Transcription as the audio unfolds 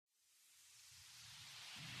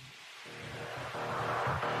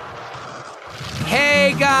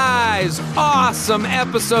guys. Awesome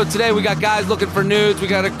episode today. We got guys looking for nudes. We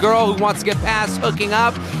got a girl who wants to get past hooking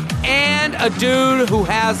up. And a dude who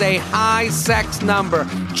has a high sex number.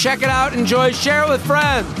 Check it out. Enjoy. Share it with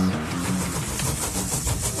friends.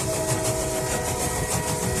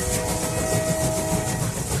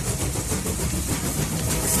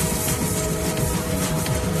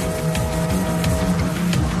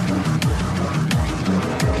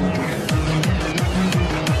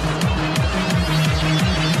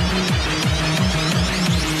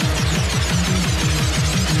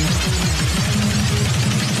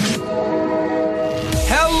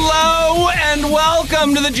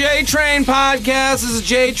 Welcome to the J-Train Podcast. This is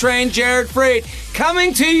J-Train, Jared Freid,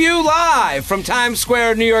 coming to you live from Times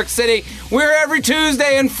Square, New York City. We're every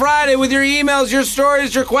Tuesday and Friday with your emails, your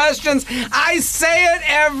stories, your questions. I say it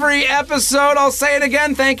every episode. I'll say it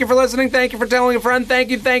again. Thank you for listening. Thank you for telling a friend. Thank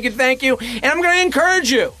you, thank you, thank you. And I'm going to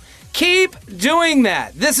encourage you. Keep doing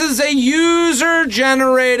that. This is a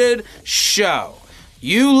user-generated show.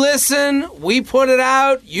 You listen, we put it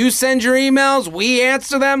out, you send your emails, we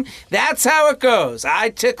answer them. That's how it goes. I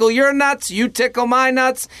tickle your nuts, you tickle my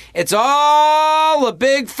nuts. It's all a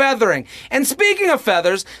big feathering. And speaking of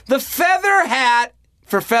feathers, the feather hat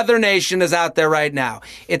for Feather Nation is out there right now.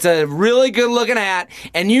 It's a really good looking hat,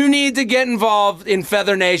 and you need to get involved in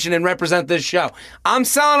Feather Nation and represent this show. I'm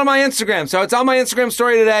selling on my Instagram, so it's on my Instagram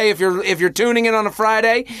story today. If you're tuning in on a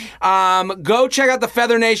Friday, go check out the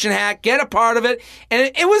Feather Nation hat, get a part of it.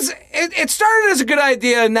 And it started as a good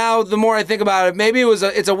idea. Now the more I think about it, maybe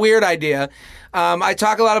it's a weird idea. I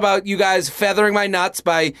talk a lot about you guys feathering my nuts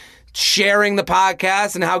by sharing the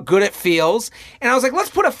podcast and how good it feels. And I was like, let's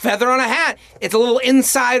put a feather on a hat. It's a little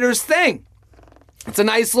insider's thing. It's a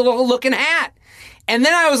nice little looking hat. And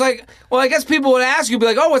then I was like, well, I guess people would ask you, be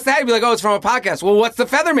like, oh, what's that? You'd be like, oh, it's from a podcast. Well, what's the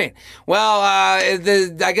feather mean? Well,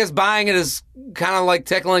 I guess buying it is kind of like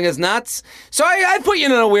tickling his nuts. So I put you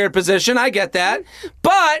in a weird position. I get that.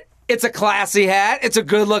 But it's a classy hat. It's a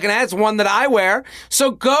good-looking hat. It's one that I wear.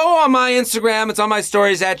 So go on my Instagram. It's on my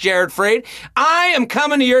stories at Jared Freid. I am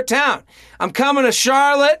coming to your town. I'm coming to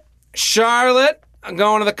Charlotte. I'm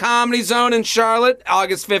going to the Comedy Zone in Charlotte,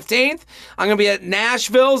 August 15th. I'm going to be at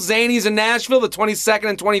Nashville, Zanies in Nashville, the 22nd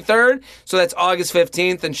and 23rd. So that's August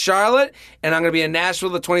 15th in Charlotte. And I'm going to be in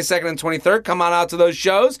Nashville the 22nd and 23rd. Come on out to those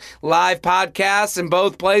shows. Live podcasts in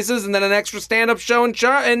both places, and then an extra stand-up show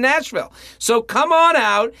in Nashville. So come on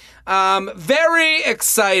out. Very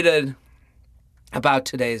excited about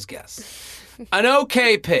today's guest. An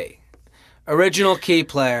OKP, original key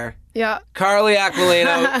player. Yeah. Carly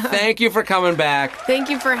Aquilino, thank you for coming back. Thank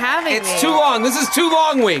you for having me. It's too long. This is too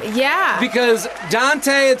long week. Yeah. Because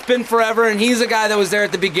Dante, it's been forever, and he's a guy that was there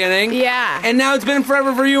at the beginning. Yeah. And now it's been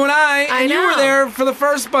forever for you and I. I know. You were there for the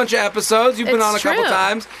first bunch of episodes. You've been It's on a couple true.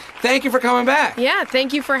 times. Thank you for coming back. Yeah,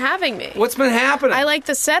 thank you for having me. What's been happening? I like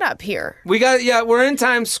the setup here. We're in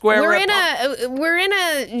Times Square. We're in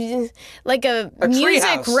a music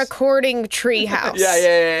treehouse. recording treehouse.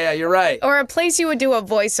 Yeah, you're right. Or a place you would do a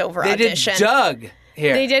voiceover They audition. did Doug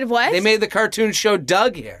here. They did what? They made the cartoon show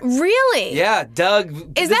Doug here. Really? Yeah, Doug.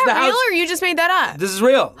 Is this that the real house- or you just made that up? This is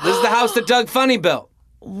real. This is the house that Doug Funny built.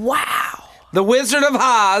 Wow. The Wizard of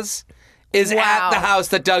Oz is Wow. at the house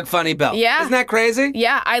that Doug Funny built. Yeah. Isn't that crazy?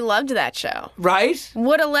 Yeah, I loved that show. Right?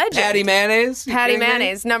 What a legend. Patty Mayonnaise? You Patty kidding me?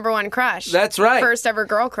 Mayonnaise, #1 crush. That's right. First ever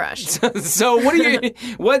girl crush. So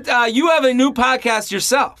you have a new podcast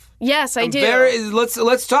yourself. Yes, I do.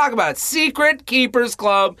 Let's talk about it. Secret Keepers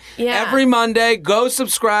Club. Yeah. Every Monday. Go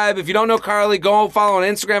subscribe. If you don't know Carly, go follow on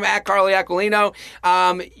Instagram at Carly Aquilino.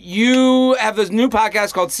 You have this new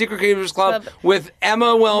podcast called Secret Keepers Club with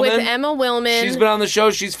Emma Willman. With Emma Willman. She's been on the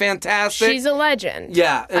show. She's fantastic. She's a legend.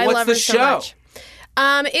 Yeah. And I what's love the her so show?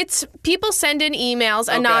 much. It's people send in emails,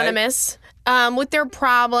 anonymous, with their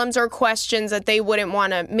problems or questions that they wouldn't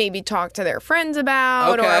want to maybe talk to their friends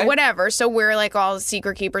about Okay. or whatever. So we're like all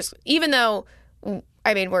secret keepers, even though,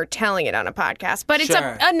 I mean, we're telling it on a podcast, but it's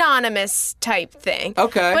Sure. a anonymous type thing.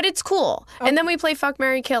 Okay. But it's cool. And then we play Fuck,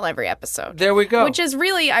 Marry, Kill every episode. There we go. Which is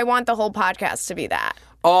really, I want the whole podcast to be that.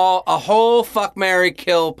 A whole Fuck, Marry,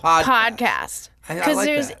 Kill podcast. I Because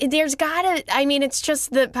like that. there's gotta, I mean, it's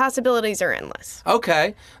just the possibilities are endless.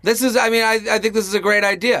 Okay. I think this is a great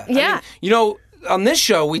idea. Yeah. On this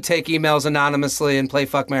show, we take emails anonymously and play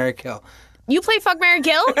Fuck, Marry, Kill. You play Fuck, Marry,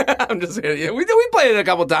 Kill? I'm just kidding. Yeah, we played it a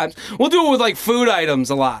couple times. We'll do it with like food items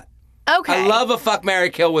a lot. Okay. I love a Fuck, Marry,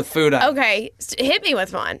 Kill with food items. Okay, hit me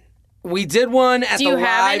with one. We did one at Do the you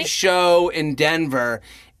have live any? show in Denver,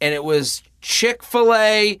 and it was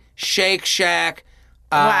Chick-fil-A, Shake Shack.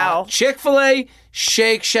 Wow. Chick-fil-A,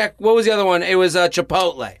 Shake Shack. What was the other one? It was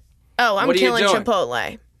Chipotle. Oh, I'm What are you killing doing?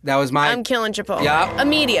 Chipotle. That was my... I'm killing Chipotle. Yep.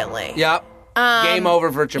 Immediately. Yep. Game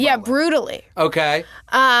over for Chipotle. Yeah, brutally. Okay.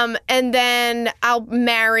 And then I'll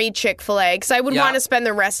marry Chick-fil-A because I would want to spend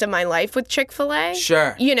the rest of my life with Chick-fil-A.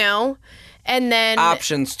 Sure. You know? And then...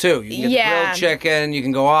 Options, too. You can get the grilled chicken. You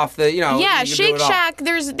can go off the, you know... Yeah, you can Shake Shack,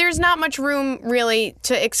 there's not much room, really,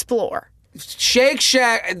 to explore. Shake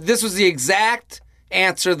Shack, this was the exact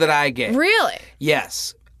answer that I gave. Really?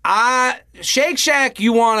 Yes. Shake Shack,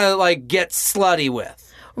 you want to, like, get slutty with.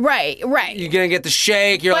 Right. You're going to get the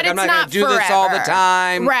shake. You're but like, I'm not going to do this all the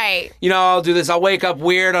time. Right. You know, I'll do this. I'll wake up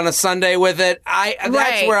weird on a Sunday with it.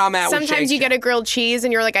 That's where I'm at with Shake Shack. Sometimes you get a grilled cheese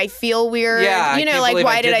and you're like, I feel weird. Yeah. You know, like,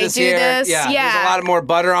 why did I do this? Yeah. There's a lot more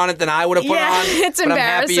butter on it than I would have put on. It's but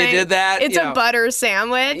embarrassing. I'm happy you did that. It's a butter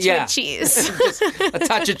sandwich with cheese. Just a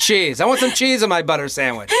touch of cheese. I want some cheese on my butter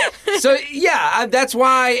sandwich. So, yeah, that's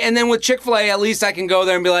why. And then with Chick-fil-A, at least I can go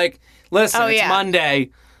there and be like, listen, it's Monday.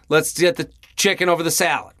 Let's get the chicken over the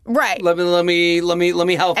salad. Right. Let me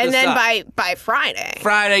help and this up. And then by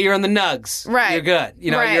Friday, you're in the nugs. Right. You're good.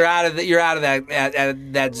 You know, you're out of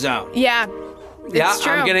that zone. Yeah. It's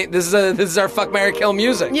true. I'm getting this is our fuck, marry, kill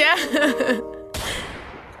music. Yeah.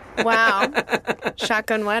 Wow.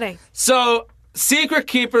 Shotgun wedding. So, Secret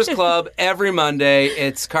Keepers Club every Monday.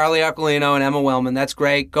 It's Carly Aquilino and Emma Wellman. That's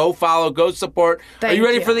great. Go follow, go support. Are you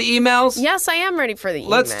ready for the emails? Yes, I am ready for the emails.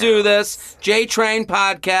 Let's do this.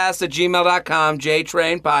 jtrainpodcast@gmail.com.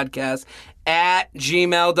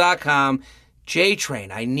 jtrainpodcast@gmail.com.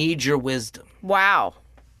 JTrain, I need your wisdom. Wow.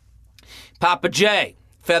 Papa J,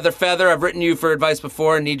 Feather, I've written you for advice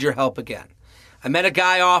before and need your help again. I met a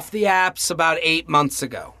guy off the apps about 8 months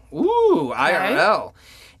ago. Ooh, IRL.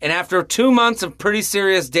 And after 2 months of pretty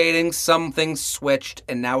serious dating, some things switched,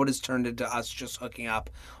 and now it has turned into us just hooking up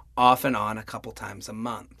off and on a couple times a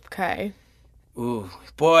month. Okay. Ooh,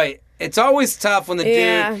 boy, it's always tough when the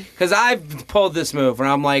dude... Because I've pulled this move where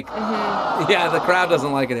I'm like, yeah, the crowd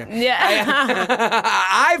doesn't like it here. Yeah.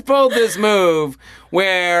 I've pulled this move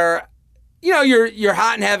where... You know, you're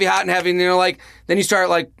hot and heavy, and you're like, then you start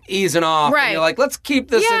like easing off. Right. And you're like, let's keep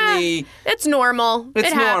this in the... It's normal. It's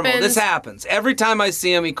normal. Happens. This happens. Every time I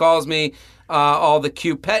see him, he calls me all the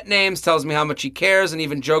cute pet names, tells me how much he cares, and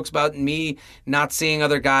even jokes about me not seeing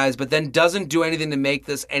other guys, but then doesn't do anything to make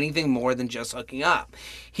this anything more than just hooking up.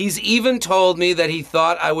 He's even told me that he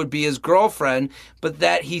thought I would be his girlfriend, but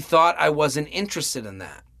that he thought I wasn't interested in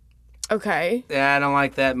that. Okay. Yeah, I don't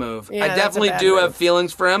like that move. Yeah, I definitely do have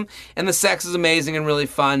feelings for him, and the sex is amazing and really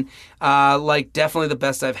fun. Like, definitely the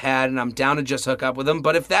best I've had, and I'm down to just hook up with him.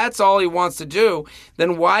 But if that's all he wants to do,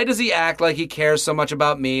 then why does he act like he cares so much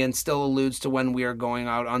about me and still alludes to when we are going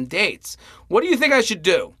out on dates? What do you think I should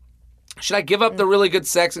do? Should I give up the really good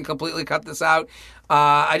sex and completely cut this out?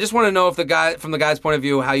 I just want to know from the guy's point of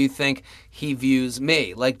view, how you think he views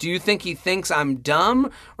me. Like, do you think he thinks I'm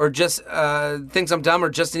dumb or just an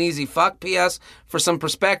easy fuck? P.S. For some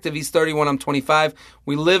perspective, he's 31, I'm 25.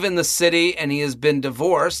 We live in the city and he has been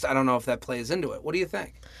divorced. I don't know if that plays into it. What do you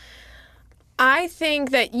think? I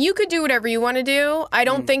think that you could do whatever you want to do. I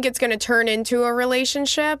don't think it's going to turn into a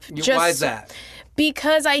relationship. Why is that?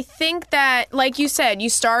 Because I think that, like you said, you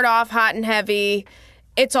start off hot and heavy.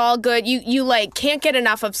 It's all good. You like can't get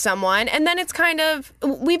enough of someone, and then it's kind of,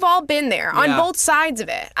 we've all been there on both sides of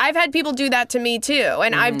it. I've had people do that to me too,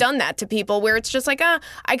 and I've done that to people where it's just like,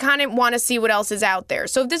 I kind of want to see what else is out there.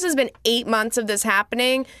 So if this has been 8 months of this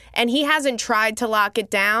happening and he hasn't tried to lock it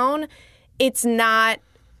down,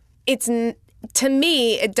 to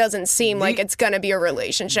me it doesn't seem like it's going to be a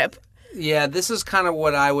relationship. Yeah, this is kind of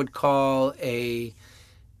what I would call an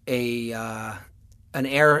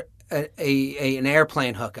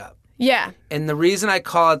airplane hookup. Yeah. And the reason I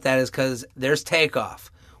call it that is because there's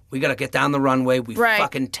takeoff. We got to get down the runway. We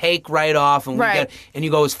fucking take right off, and and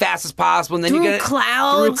you go as fast as possible. And then you get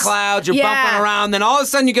through clouds. You're bumping around. Then all of a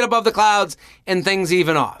sudden you get above the clouds, and things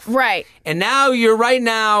even off. Right. And now you're right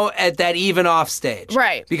now at that even off stage.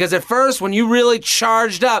 Right. Because at first, when you really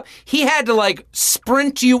charged up, he had to like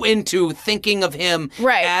sprint you into thinking of him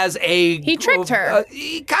as a. He tricked her.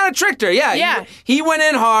 He kind of tricked her. Yeah. Yeah. He went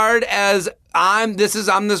in hard as. I'm this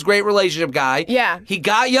great relationship guy. Yeah. He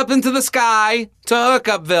got you up into the sky to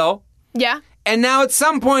Hookupville. Yeah. And now at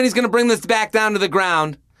some point he's going to bring this back down to the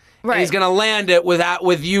ground. Right. And he's going to land it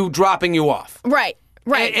with you dropping you off. Right.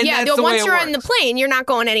 Right. And yeah. that's the way once it you're works. on the plane, you're not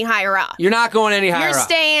going any higher up. You're not going any higher up. You're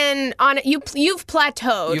staying on it. You've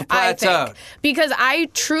plateaued. You've plateaued. I think. Because I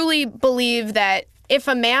truly believe that if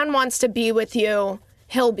a man wants to be with you,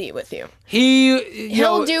 he'll be with you.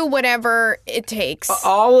 He'll do whatever it takes.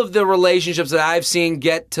 All of the relationships that I've seen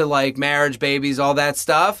get to like marriage, babies, all that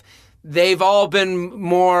stuff, they've all been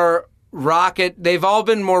more they've all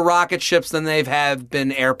been more rocket ships than they've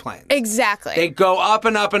been airplanes. Exactly. They go up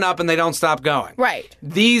and up and up and they don't stop going. Right.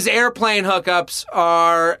 These airplane hookups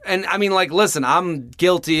are, and I mean, like, listen, I'm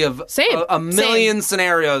guilty of a million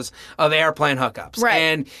scenarios of airplane hookups. Right.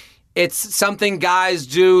 And it's something guys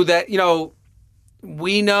do that,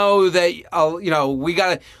 we know that, we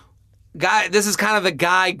got to, this is kind of the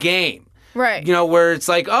guy game. Right. Where it's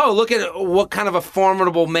like, oh, look at what kind of a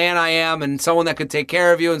formidable man I am and someone that could take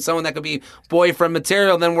care of you and someone that could be boyfriend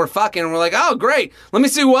material. And then we're fucking and we're like, oh, great. Let me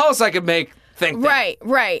see who else I could think that.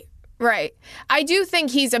 Right. I do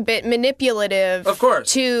think he's a bit manipulative. Of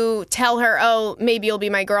course. To tell her, oh, maybe you'll be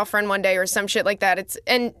my girlfriend one day or some shit like that.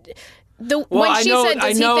 When she said,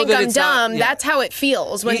 does he think I'm dumb, that's how it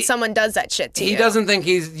feels when someone does that shit to you. He doesn't think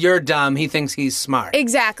you're dumb. He thinks he's smart.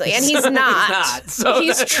 Exactly. And he's not.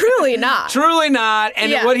 He's truly not. Truly not.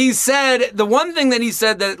 And what he said, the one thing that he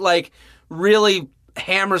said that, like, really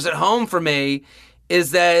hammers it home for me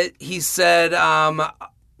is that he said,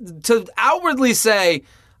 to outwardly say,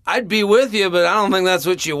 I'd be with you, but I don't think that's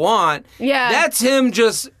what you want. Yeah. That's him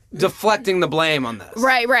just deflecting the blame on this.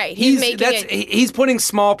 Right. He's putting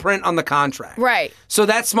small print on the contract. Right. So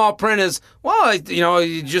that small print is, well,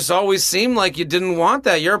 you just always seemed like you didn't want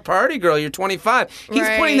that. You're a party girl. You're 25. He's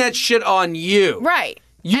putting that shit on you. Right.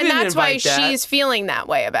 And that's why she's feeling that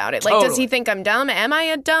way about it. Like, totally. Does he think I'm dumb? Am I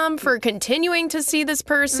a dumb for continuing to see this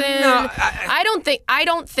person? No, I don't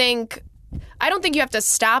think you have to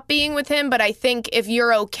stop being with him, but I think if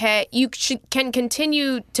you're okay, you can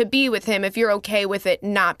continue to be with him if you're okay with it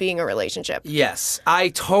not being a relationship. Yes, I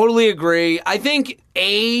totally agree. I think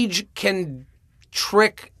age can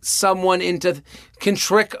trick a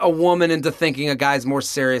woman into thinking a guy's more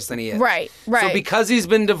serious than he is. Right. So because he's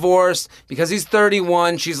been divorced, because he's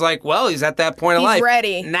 31, she's like, well, he's at that point of life. He's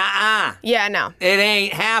ready. Nah. Yeah, no. It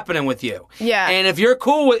ain't happening with you. Yeah. And if you're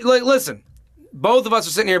cool with, like, listen, both of us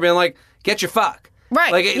are sitting here being like, get your fuck.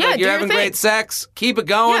 Right. Like you're having great sex, keep it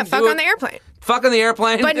going. Yeah, fuck on the airplane. Fuck on the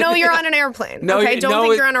airplane. But no, you're on an airplane. Don't think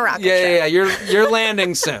you're on a rocket ship. Yeah. You're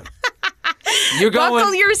landing soon. You're going.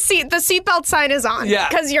 Buckle your seat. The seatbelt sign is on. Yeah.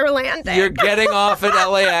 Because you're landing. You're getting off at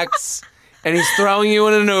LAX, and he's throwing you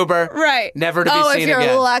in an Uber. Right. Never to be seen again. Oh, if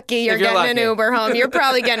you're lucky, you're getting an Uber home. You're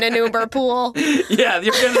probably getting an Uber pool. Yeah,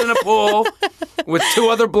 you're getting in a pool with two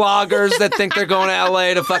other bloggers that think they're going to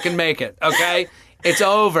LA to fucking make it. Okay, it's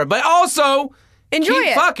over. But also enjoy keep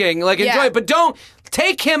it. Fucking enjoy it, but don't.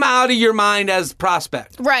 Take him out of your mind as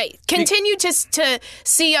prospect. Right. Continue to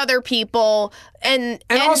see other people and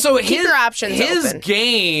also keep your options open. His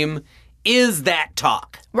game is that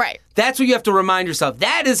talk. Right. That's what you have to remind yourself.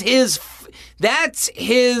 That's his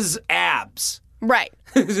abs. Right.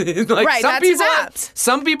 Right, that's his abs.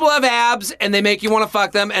 Some people have abs and they make you want to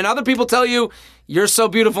fuck them, and other people tell you you're so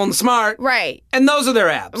beautiful and smart. Right. And those are their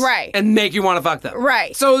abs. Right. And make you want to fuck them.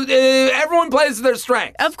 Right. So everyone plays to their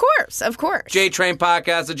strength. Of course.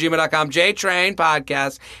 JTrainPodcast@gmail.com.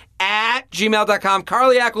 JTrainPodcast@gmail.com.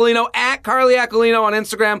 Carly Aquilino @CarlyAquilino on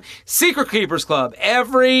Instagram. Secret Keepers Club.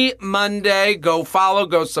 Every Monday. Go follow,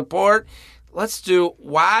 go support. Let's do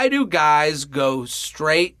why do guys go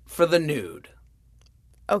straight for the nude?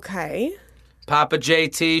 Okay. Papa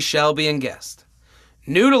JT, Shelby, and guest.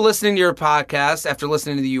 New to listening to your podcast after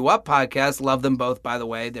listening to the You Up podcast. Love them both, by the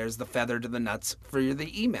way. There's the feather to the nuts for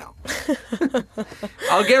the email.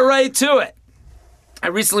 I'll get right to it. I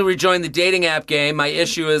recently rejoined the dating app game. My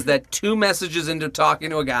issue is that 2 messages into talking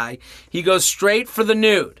to a guy, he goes straight for the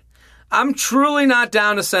nude. I'm truly not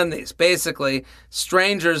down to send these. Basically,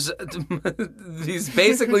 strangers,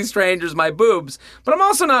 my boobs. But I'm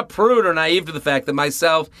also not prude or naive to the fact that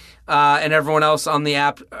myself and everyone else on the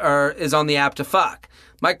app is on the app to fuck.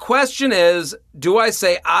 My question is, do I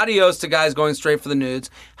say adios to guys going straight for the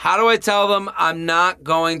nudes? How do I tell them I'm not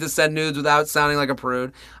going to send nudes without sounding like a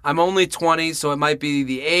prude? I'm only 20, so it might be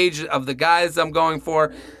the age of the guys I'm going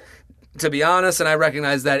for, to be honest, and I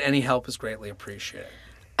recognize that any help is greatly appreciated.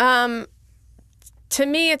 To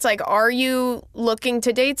me, it's like, are you looking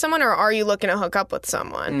to date someone or are you looking to hook up with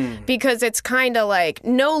someone? Because it's kind of like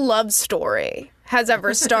no love story has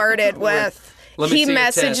ever started with... He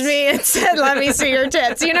messaged me and said, let me see your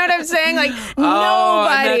tits. You know what I'm saying? Like,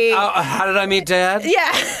 nobody. How did I meet Dad?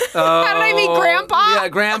 Yeah. How did I meet Grandpa? Yeah,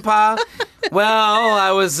 Grandpa. Well,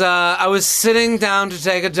 I was sitting down to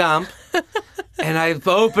take a dump. And I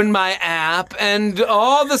opened my app, and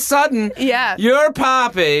all of a sudden, your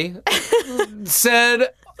Poppy said,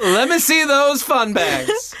 let me see those fun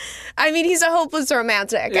bags. I mean, he's a hopeless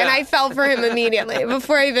romantic, and I fell for him immediately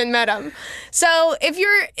before I even met him. So if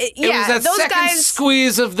you're, it was that those second guys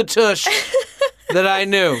squeeze of the tush that I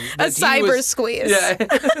knew. A cyber squeeze. Yeah.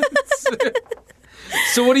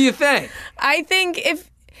 So what do you think? I think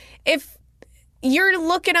if you're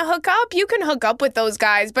looking to hook up, you can hook up with those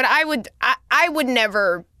guys, but I would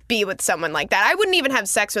never be with someone like that. I wouldn't even have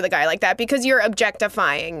sex with a guy like that because you're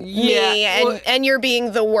objectifying me and you're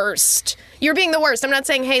being the worst. You're being the worst. I'm not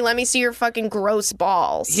saying, hey, let me see your fucking gross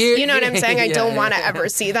balls. You know what I'm saying? I don't want to ever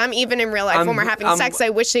see them. Even in real life, when we're having sex, I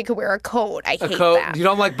wish they could wear a coat. I hate that. You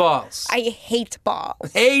don't like balls? I hate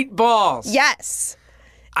balls. Hate balls? Yes.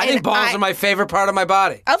 I think balls are my favorite part of my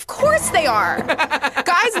body. Of course they are.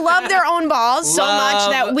 Guys love their own balls so much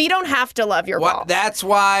that we don't have to love your balls. That's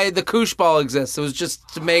why the koosh ball exists. It was just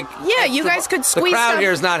to make... Yeah, you guys could squeeze the crowd stuff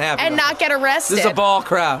here is not happy and not get arrested. This is a ball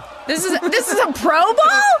crowd. This is a pro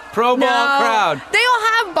ball? Pro ball crowd. They all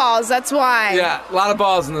have balls, that's why. Yeah, a lot of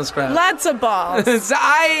balls in this crowd. Lots of balls.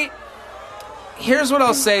 Here's what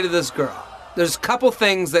I'll say to this girl. There's a couple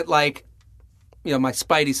things that, like, you know, my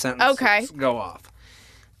spidey sentences go off.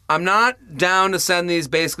 I'm not down to send these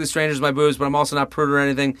basically strangers my boobs, but I'm also not prude or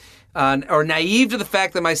anything, or naive to the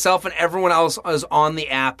fact that myself and everyone else is on the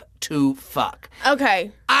app to fuck.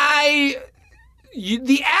 Okay.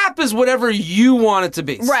 The app is whatever you want it to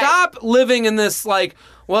be. Right. Stop living in this, like,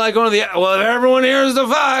 well, I go to the app, well, if everyone here is to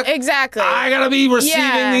fuck. Exactly. I gotta be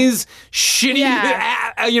receiving these shitty,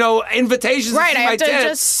 invitations right, to see I my have to tits.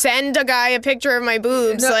 just send a guy a picture of my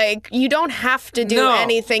boobs. Like, you don't have to do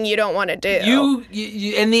anything you don't want to do.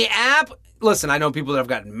 You and the app, listen, I know people that have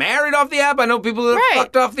gotten married off the app. I know people that have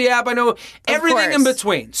fucked off the app. I know everything in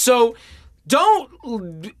between. So a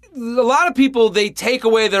lot of people, they take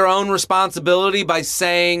away their own responsibility by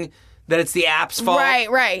saying that it's the app's fault.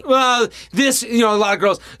 Right. Well, a lot of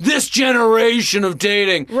girls, this generation of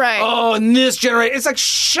dating. Right. Oh, and this generation. It's like,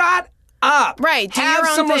 shut up. Right. Do Have your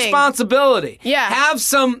own some thing. Responsibility. Yeah. Have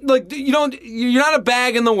some, like, you're not a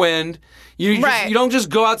bag in the wind. You don't just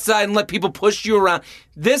go outside and let people push you around.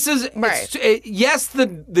 This is, yes,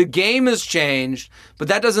 the game has changed, but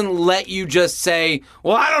that doesn't let you just say,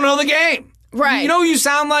 well, I don't know the game. Right. You know who you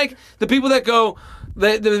sound like? The people that go,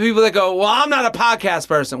 the people that go, well, I'm not a podcast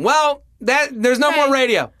person. Well, there's no more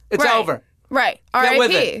radio. It's over. Right. Get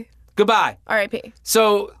with R.I.P. it. Goodbye. R.I.P.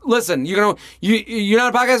 So, listen, you're not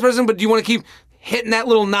a podcast person, but do you want to keep hitting that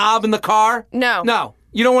little knob in the car? No. No.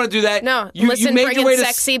 You don't want to do that. No. You made bringing your way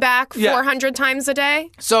sexy back 400 times a day.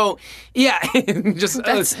 So, yeah. just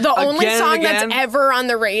That's the only song that's ever on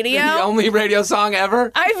the radio. The only radio song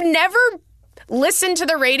ever. I've never listened to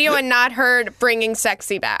the radio and not heard Bringing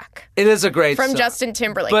Sexy Back. It is a great song. From song. Justin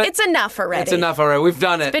Timberlake. But it's enough already. It's enough already. We've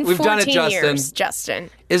done it. It's been We've 14 done it, Justin. years, Justin.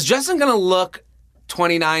 Is Justin going to look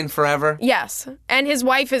 29 forever? Yes. And his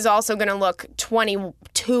wife is also going to look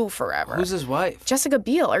 22 forever. Who's his wife? Jessica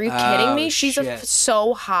Biel. Are you kidding me? She's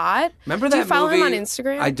so hot. Remember that movie? Do you follow movie? him on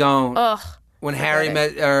Instagram? I don't. Ugh. When Harry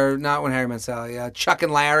met, or not when Harry met Sally, Chuck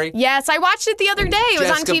and Larry. Yes, I watched it the other day. It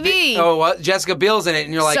was on TV. What? Jessica Biel's in it,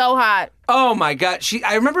 and you're like, so hot. Oh my God.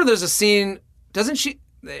 I remember there's a scene, doesn't she?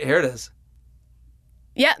 Here it is.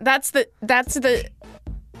 Yeah, that's the.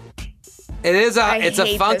 It is it's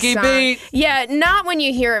a funky beat. Yeah, not when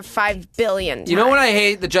you hear it 5 billion times. You know what I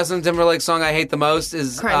hate? The Justin Timberlake song I hate the most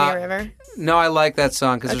is Cry Me a River. No, I like that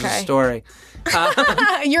song because there's a story.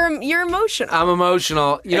 You're emotional. I'm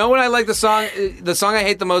emotional. You know what I like the song? The song I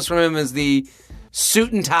hate the most from him is the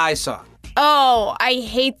Suit and Tie song. Oh, I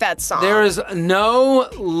hate that song. There is no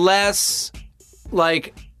less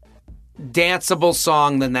like danceable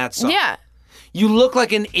song than that song. Yeah. You look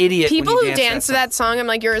like an idiot. People when you who dance to that song, I'm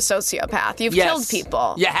like, you're a sociopath. You've killed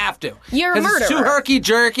people. You have to. You're a murderer. It's too herky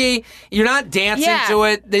jerky. You're not dancing to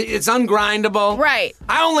it. It's ungrindable. Right.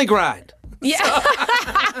 I only grind. Yeah.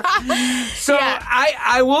 So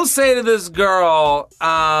I will say to this girl,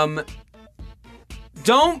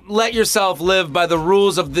 don't let yourself live by the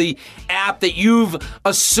rules of the app that you've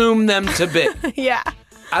assumed them to be. Yeah.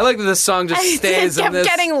 I like that this song just stays in this. It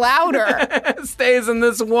kept getting louder. Stays in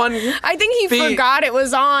this one. I think he forgot it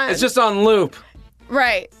was on. It's just on loop.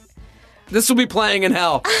 Right. This will be playing in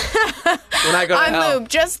hell when I go to hell. On loop,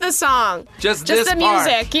 just the song. Just the this part.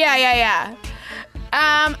 music. Yeah.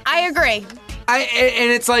 I agree.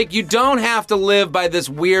 And it's like you don't have to live by this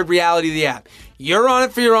weird reality of the app. You're on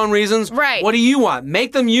it for your own reasons. Right. What do you want?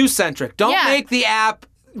 Make them you-centric. Don't make the app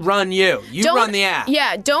run you. Don't run the app.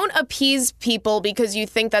 Yeah, don't appease people because you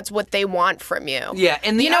think that's what they want from you. Yeah.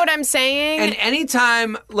 And you know what I'm saying? And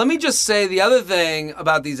anytime, let me just say the other thing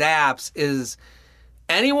about these apps is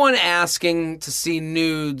anyone asking to see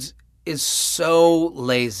nudes is so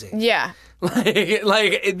lazy. Yeah. It's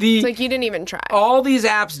like you didn't even try. All these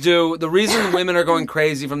apps do, the reason women are going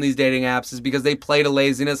crazy from these dating apps is because they play to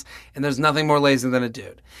laziness, and there's nothing more lazy than a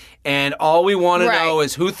dude. And all we want to know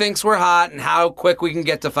is who thinks we're hot and how quick we can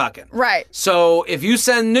get to fucking. Right. So if you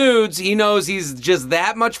send nudes, he knows he's just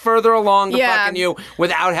that much further along to fucking you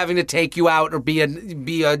without having to take you out or be a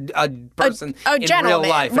person in real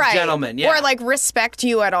life. Right. A gentleman, yeah. Or like respect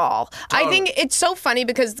you at all. Totally. I think it's so funny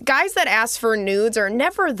because guys that ask for nudes are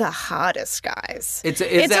never the hottest guys.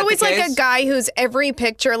 It's always like a guy whose every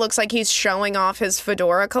picture looks like he's showing off his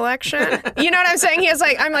fedora collection. You know what I'm saying?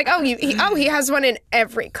 I'm like, he has one in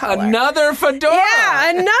every color. Another fedora. Yeah,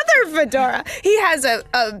 another fedora. He has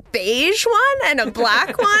a beige one and a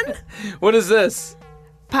black one. What is this?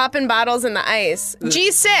 Popping bottles in the ice.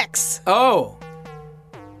 G6. Oh.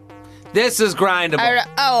 This is grindable.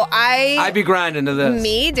 I'd be grinding to this.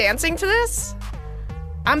 Me dancing to this?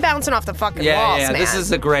 I'm bouncing off the fucking walls, man. This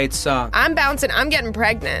is a great song. I'm bouncing. I'm getting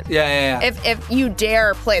pregnant. Yeah. If you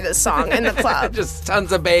dare play this song in the club. Just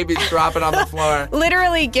tons of babies dropping on the floor.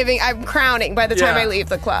 Literally I'm crowning by the time I leave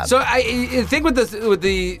the club. So I think with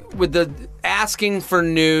the asking for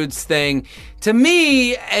nudes thing, to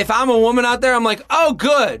me, if I'm a woman out there, I'm like, oh,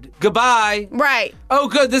 good. Goodbye. Right. Oh,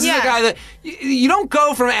 good. This is a guy that... You don't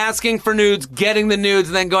go from asking for nudes, getting the nudes,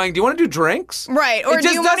 and then going, do you want to do drinks? Right. Or it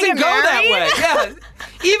just doesn't go that way. Yeah.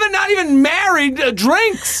 Not even married,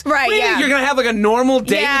 drinks. Right, yeah. You're going to have like a normal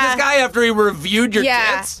date with this guy after he reviewed your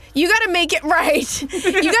tits? You got to make it right.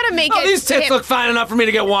 You got to make it... these tits look fine enough for me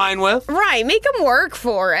to get wine with. Right. Make him work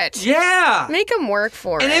for it. Yeah. Make him work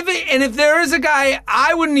for it. And if there is a guy,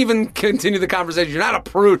 I wouldn't even continue the conversation. You're not a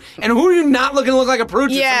prude. And who are you not looking to look like a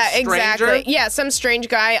prude? Yeah, some stranger? exactly. Yeah, some strange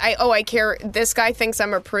guy. I care. This guy thinks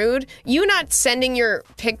I'm a prude. You not sending your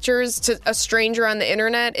pictures to a stranger on the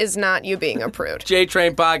internet is not you being a prude.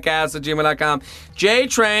 JTrainPodcast@gmail.com.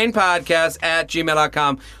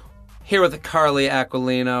 JTrainPodcast@gmail.com. Here with Carly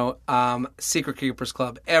Aquilino, Secret Keepers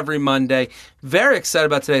Club, every Monday. Very excited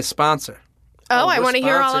about today's sponsor. I want to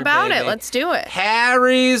hear all about it. Let's do it.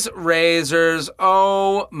 Harry's Razors.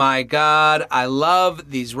 Oh, my God. I love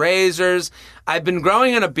these razors. I've been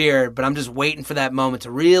growing in a beard, but I'm just waiting for that moment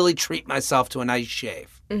to really treat myself to a nice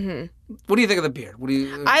shave. Mm-hmm. What do you think of the beard?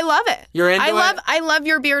 I love it. You're into it? I love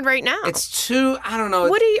your beard right now. It's too, I don't know.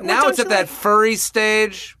 Now it's at that furry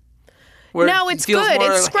stage. No, it's good.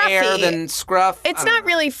 It's scruffy. Hair than scruff. It's not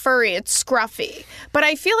really furry. It's scruffy. But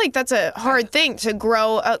I feel like that's a hard thing to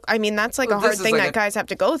grow. That's like a hard thing that guys have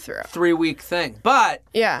to go through. 3-week thing. But,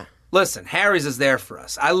 listen, Harry's is there for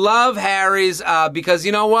us. I love Harry's because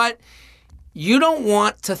you know what? You don't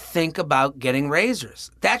want to think about getting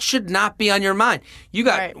razors. That should not be on your mind. You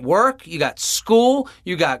got work, you got school,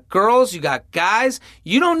 you got girls, you got guys.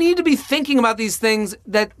 You don't need to be thinking about these things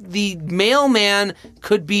that the mailman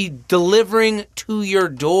could be delivering to your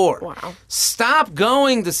door. Wow. Stop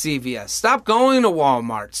going to CVS. Stop going to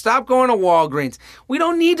Walmart. Stop going to Walgreens. We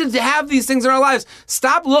don't need to have these things in our lives.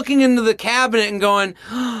 Stop looking into the cabinet and going,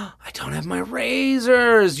 oh, I don't have my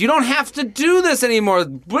razors. You don't have to do this anymore.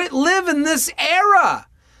 Live in this era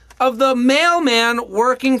of the mailman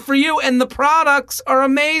working for you, and the products are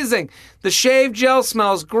amazing. The shave gel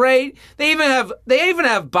smells great. They even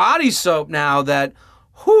have body soap now that,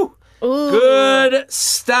 good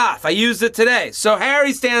stuff. I used it today. So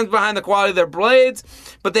Harry stands behind the quality of their blades,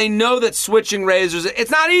 but they know that switching razors, it's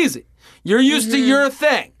not easy. You're used to your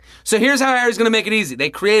thing. So here's how Harry's going to make it easy. They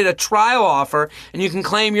created a trial offer, and you can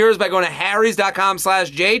claim yours by going to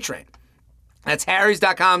harrys.com/JTrain. That's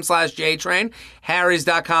harrys.com/JTrain,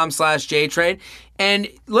 harrys.com/JTrain. And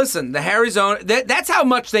listen, the Harry's own, that's how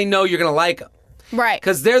much they know you're going to like them. Right.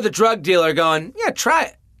 Because they're the drug dealer going, yeah, try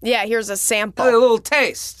it. Yeah, here's a sample. A little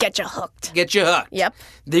taste. Get you hooked. Yep.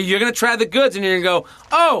 You're going to try the goods, and you're going to go,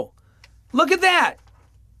 oh, look at that.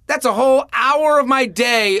 That's a whole hour of my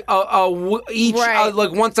day each,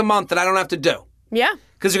 like once a month that I don't have to do. Yeah.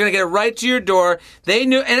 Because you're going to get it right to your door. They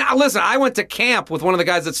knew. And listen, I went to camp with one of the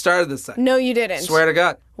guys that started this thing. No, you didn't. Swear to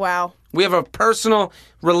God. Wow. We have a personal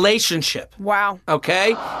relationship. Wow.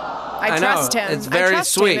 Okay? I trust him. It's very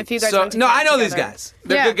sweet. If you guys went to camp I know together. these guys.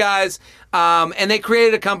 They're good guys. And they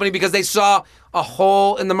created a company because they saw a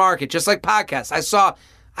hole in the market, just like podcasts. I saw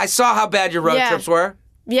how bad your road trips were.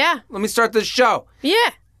 Yeah. Let me start this show.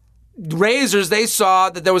 Yeah. Razors, they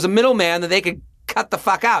saw that there was a middleman that they could cut the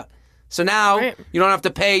fuck out. So now you don't have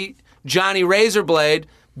to pay Johnny Razorblade,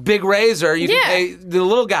 Big Razor. You can pay the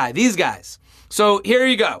little guy, these guys. So here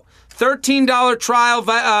you go. $13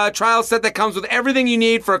 trial set that comes with everything you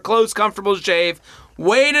need for a close, comfortable shave.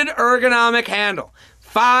 Weighted ergonomic handle.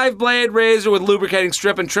 5-blade razor with lubricating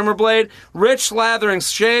strip and trimmer blade, rich lathering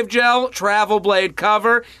shave gel, travel blade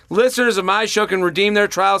cover. Listeners of my show can redeem their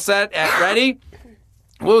trial set at ready.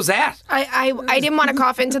 What was that? I didn't want to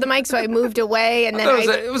cough into the mic, so I moved away, and then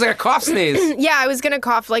it was like a cough sneeze. Yeah, I was gonna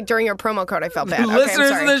cough like during your promo code. I felt bad. Okay,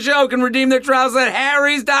 Listeners of the show can redeem their trials at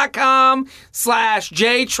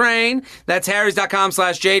harrys.com/JTrain. That's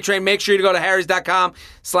harrys.com/JTrain. Make sure you go to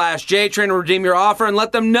harrys.com/JTrain to redeem your offer and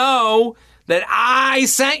let them know that I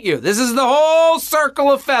sent you. This is the whole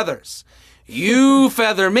circle of feathers. You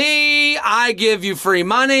feather me, I give you free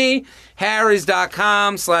money.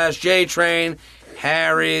 harrys.com/JTrain.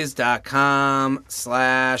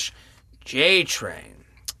 harrys.com/JTrain.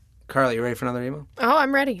 Carly, you ready for another email? Oh,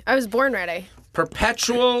 I'm ready. I was born ready.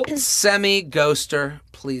 Perpetual semi-ghoster,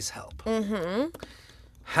 please help. Mm-hmm.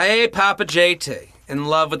 Hey, Papa JT. In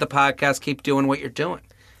love with the podcast. Keep doing what you're doing.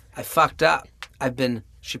 I fucked up. I've been,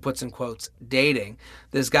 she puts in quotes, dating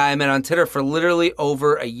this guy I met on Tinder for literally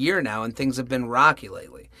over a year now, and things have been rocky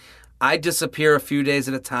lately. I disappear a few days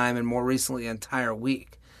at a time, and more recently an entire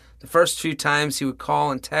week. The first few times he would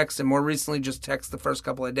call and text, and more recently just text the first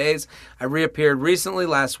couple of days. I reappeared recently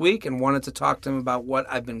last week and wanted to talk to him about what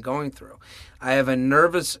I've been going through. I have a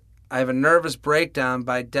nervous breakdown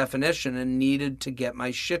by definition and needed to get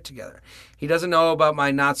my shit together. He doesn't know about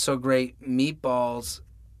my not so great meatballs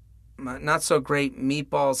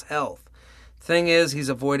health. Thing is, he's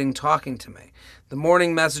avoiding talking to me. The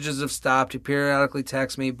morning messages have stopped. He periodically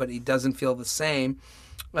texts me, but it doesn't feel the same.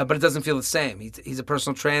 He's a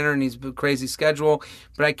personal trainer and he's a crazy schedule,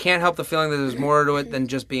 but I can't help the feeling that there's more to it than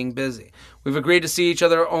just being busy. We've agreed to see each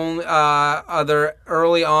other early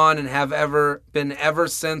on and have ever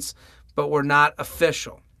since, but we're not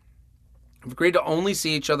official. We've agreed to only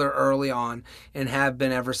see each other early on and have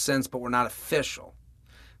been ever since, but we're not official.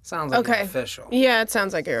 Sounds like you're official. Yeah, it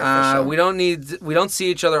sounds like you're official. We don't see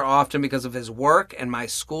each other often because of his work and my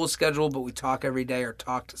school schedule, but we talk every day or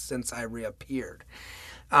talked since I reappeared.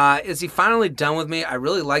 Is he finally done with me? I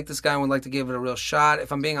really like this guy and would like to give it a real shot.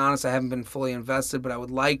 If I'm being honest, I haven't been fully invested, but I would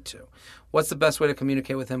like to. What's the best way to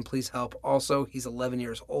communicate with him? Please help. Also, he's 11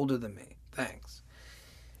 years older than me. Thanks.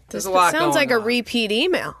 There's a lot going on. Sounds like a repeat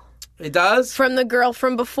email. It does? From the girl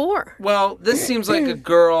from before. Well, this seems like a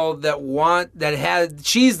girl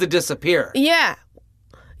she's the disappearer. Yeah.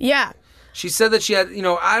 Yeah. She said that she had,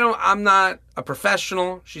 I'm not a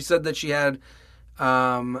professional. She said that she had,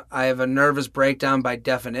 I have a nervous breakdown by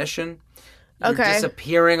definition. You're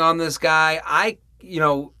disappearing on this guy.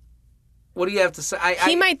 What do you have to say?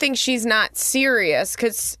 He might think she's not serious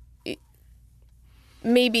because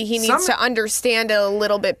maybe he needs to understand it a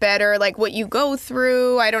little bit better, like what you go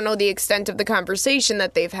through. I don't know the extent of the conversation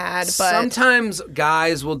that they've had, but sometimes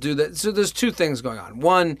guys will do that. So there's two things going on.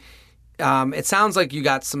 One, it sounds like you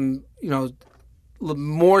got some,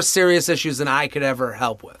 more serious issues than I could ever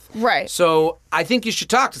help with. Right. So I think you should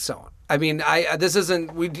talk to someone. I mean, this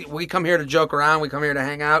isn't, we come here to joke around. We come here to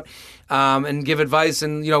hang out and give advice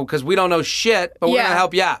and, because we don't know shit, but we're going to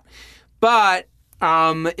help you out. But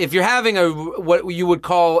if you're having what you would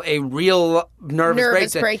call a real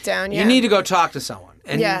nervous breakdown, you need to go talk to someone.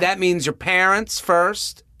 And that means your parents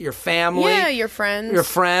first, your family. Yeah, your friends. Your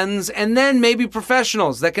friends, and then maybe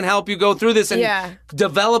professionals that can help you go through this and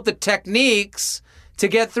develop the techniques to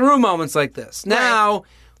get through moments like this. Now,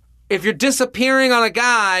 if you're disappearing on a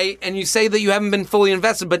guy and you say that you haven't been fully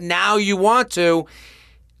invested, but now you want to,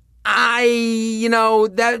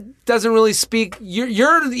 that doesn't really speak.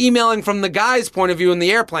 You're emailing from the guy's point of view in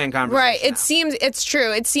the airplane conversation. Right. It's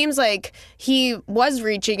true. It seems like he was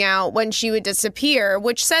reaching out when she would disappear,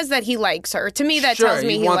 which says that he likes her. To me, that tells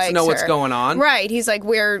me he likes her. He wants to know what's going on. Right. He's like,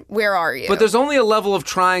 where are you? But there's only a level of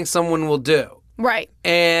trying someone will do. Right.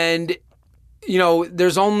 And,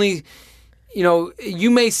 there's only,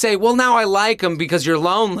 you may say, well, now I like him because you're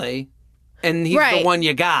lonely and he's the one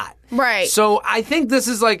you got. Right. So I think this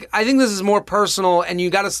is more personal, and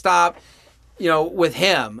you got to stop, with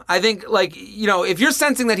him. I think, if you're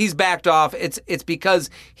sensing that he's backed off, it's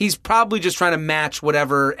because he's probably just trying to match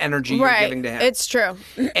whatever energy you're giving to him. It's true.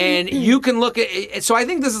 And you can look at it. So I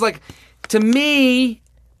think this is to me,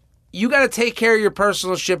 you got to take care of your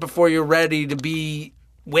personal shit before you're ready to be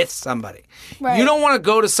with somebody. Right. You don't want to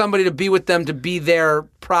go to somebody to be with them to be their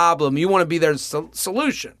problem. You want to be their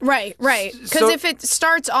solution. Right. Because if it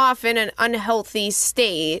starts off in an unhealthy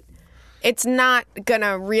state, it's not going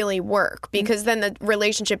to really work because then the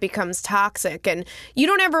relationship becomes toxic. And you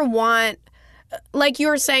don't ever want, like you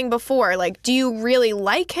were saying before, do you really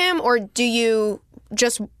like him or do you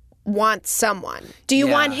just want someone. Do you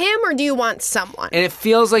want him or do you want someone? And it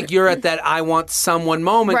feels like you're at that I want someone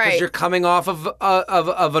moment because you're coming off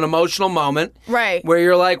of an emotional moment. Right. Where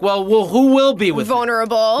you're like, well, who will be with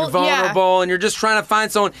vulnerable. me? You're vulnerable and you're just trying to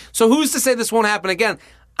find someone. So who's to say this won't happen again?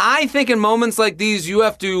 I think in moments like these, you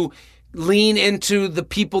have to lean into the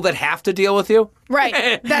people that have to deal with you.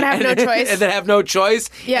 Right. That have no choice. That have no choice.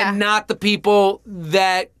 Yeah. And not the people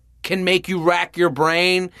that can make you rack your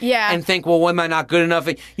brain and think, well, am I not good enough?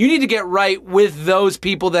 You need to get right with those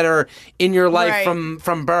people that are in your life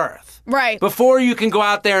from birth. Right. Before you can go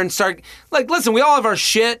out there and start, like, listen, we all have our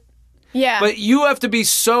shit. Yeah. But you have to be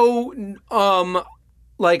so,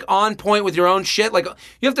 like, on point with your own shit. Like,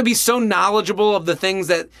 you have to be so knowledgeable of the things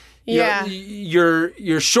that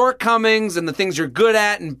your shortcomings and the things you're good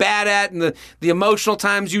at and bad at and the emotional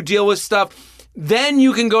times you deal with stuff. Then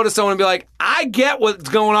you can go to someone and be like, I get what's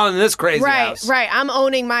going on in this crazy house. Right. I'm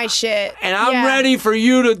owning my shit. And I'm ready for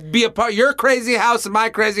you to be a part of your crazy house and my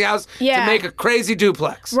crazy house to make a crazy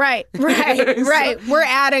duplex. Right. We're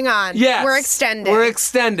adding on. Yes. We're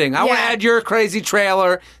extending. I want to add your crazy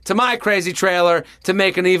trailer to my crazy trailer to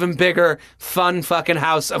make an even bigger, fun fucking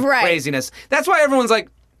house of craziness. That's why everyone's like,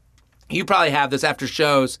 you probably have this after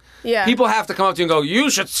shows. Yeah. People have to come up to you and go, you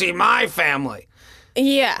should see my family.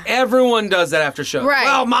 Yeah. Everyone does that after shows. Right.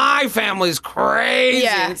 Well, my family's crazy.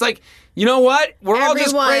 Yeah. And it's like, you know what? We're all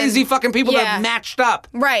just crazy fucking people that have matched up.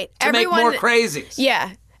 Right. To make more crazies.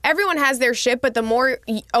 Yeah. Everyone has their shit, but the more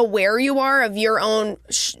aware you are of your own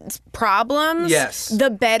problems, the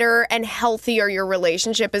better and healthier your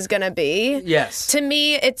relationship is going to be. Yes. To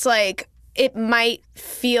me, it's like, it might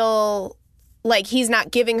feel like he's not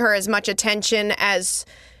giving her as much attention as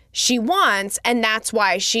she wants, and that's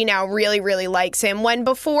why she now really, really likes him, when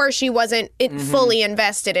before she wasn't fully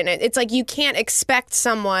invested in it. It's like you can't expect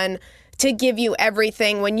someone to give you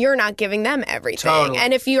everything when you're not giving them everything. Totally.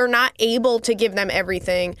 And if you're not able to give them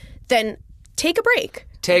everything, then take a break.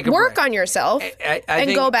 Work on yourself I and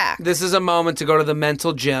think go back. This is a moment to go to the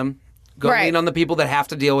mental gym. Go lean on the people that have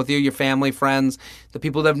to deal with you, your family, friends, the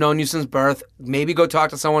people that have known you since birth. Maybe go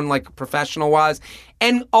talk to someone like professional-wise.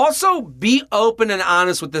 And also be open and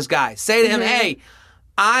honest with this guy. Say to him, hey,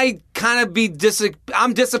 I'm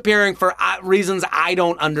disappearing for reasons I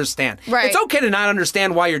don't understand. Right. It's okay to not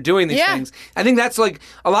understand why you're doing these things. I think that's like,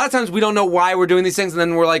 a lot of times we don't know why we're doing these things, and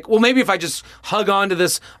then we're like, well, maybe if I just hug on to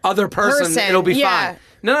this other person. It'll be fine.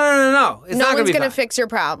 No. It's not going to be fine. No one's going to fix your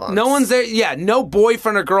problems. No one's there. Yeah, no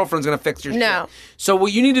boyfriend or girlfriend's going to fix your shit. So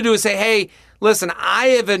what you need to do is say, hey, listen, I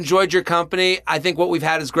have enjoyed your company. I think what we've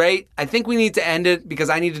had is great. I think we need to end it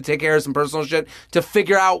because I need to take care of some personal shit to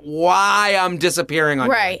figure out why I'm disappearing on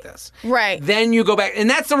you like this. Right. Then you go back. And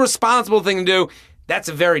that's the responsible thing to do. That's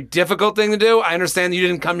a very difficult thing to do. I understand you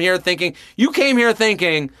didn't come here thinking. You came here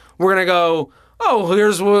thinking we're going to go, oh,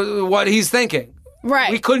 here's what he's thinking.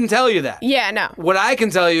 Right. We couldn't tell you that. Yeah, no. What I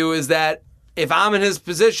can tell you is that if I'm in his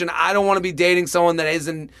position, I don't want to be dating someone that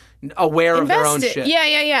isn't aware of their own shit.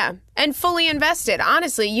 Yeah. And fully invested.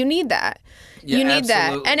 Honestly, you need that. Yeah, you need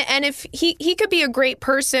absolutely. that. And if he could be a great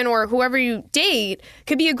person, or whoever you date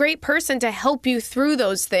could be a great person to help you through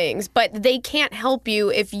those things, but they can't help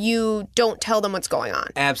you if you don't tell them what's going on.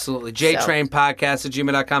 Absolutely.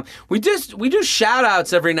 JTrainPodcast@gmail.com. We do shout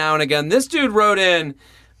outs every now and again. This dude wrote in,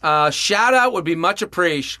 shout out would be much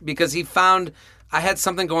appreciated because he found I had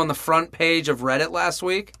something go on the front page of Reddit last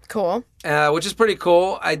week. Cool. Which is pretty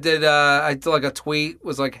cool. I did like a tweet,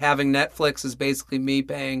 was like, having Netflix is basically me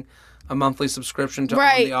paying a monthly subscription to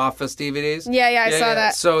all the Office DVDs. Yeah, I saw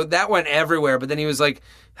that. So that went everywhere, but then he was like,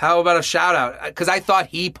 how about a shout out? Because I thought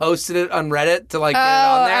he posted it on Reddit to like get it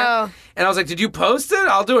on there. And I was like, did you post it?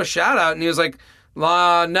 I'll do a shout out. And he was like,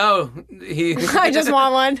 no. I just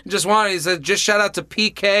want one. He said, just shout out to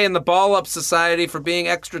PK and the Ball Up Society for being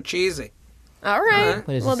extra cheesy. All right.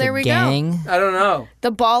 Well, there we go. I don't know.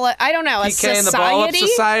 The Ball Up, I don't know. PK and the Ball Up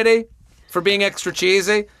Society for being extra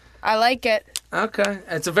cheesy. I like it. Okay.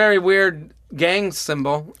 It's a very weird gang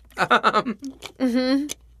symbol.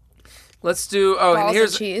 Let's do... Oh, balls and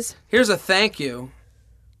of cheese. Here's a thank you.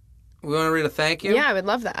 We want to read a thank you? Yeah, I would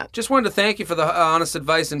love that. Just wanted to thank you for the honest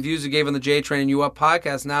advice and views you gave on the J Train and You Up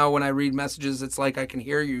podcast. Now when I read messages, it's like I can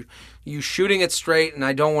hear you shooting it straight, and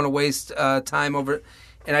I don't want to waste time over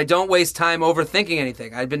and I don't waste time overthinking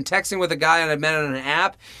anything. I'd been texting with a guy and I met on an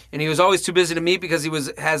app, and he was always too busy to meet because he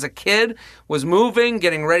has a kid, was moving,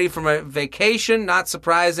 getting ready for my vacation. Not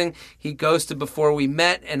surprising. He ghosted before we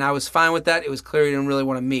met, and I was fine with that. It was clear he didn't really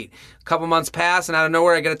want to meet. A couple months passed, and out of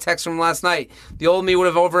nowhere, I got a text from him last night. The old me would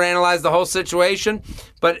have overanalyzed the whole situation,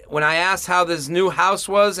 but when I asked how this new house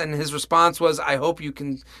was, and his response was, "I hope you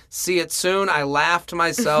can see it soon," I laughed to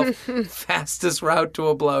myself. Fastest route to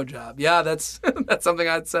a blowjob. Yeah, that's something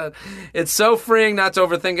I'd said. It's so freeing not to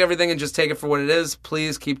overthink everything and just take it for what it is.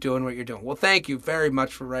 Please keep doing what you're doing. Well, thank you very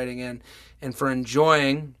much for writing in and for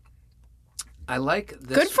enjoying. I like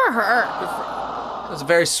this. Good for her. It was a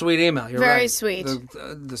very sweet email. You're very right. Sweet.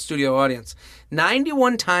 The studio audience.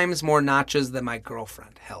 91 times more notches than my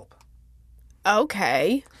girlfriend. Help.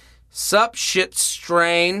 Okay. Sup, shit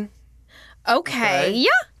strain. Okay. Yeah.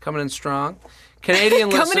 Coming in strong. Canadian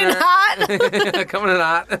Coming listener. in hot. Coming in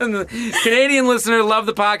hot. Canadian listener, love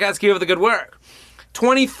the podcast. Keep up the good work.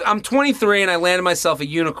 I'm 23 and I landed myself a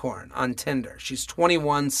unicorn on Tinder. She's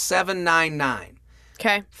 21, 799.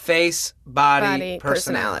 Okay. Face, body,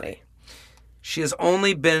 personality. She has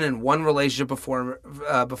only been in one relationship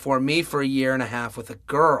before me for a year and a half with a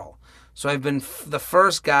girl. So I've been the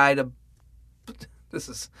first guy to. This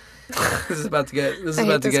is about to get. This is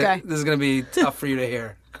about to get. This is going to be tough for you to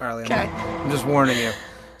hear, Carly. Okay. I'm just warning you.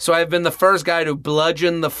 So I've been the first guy to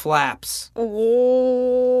bludgeon the flaps.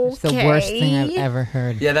 Okay. It's the worst thing I've ever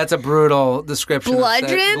heard. Yeah, that's a brutal description.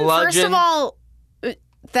 Bludgeon? First of all,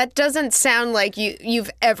 that doesn't sound like you've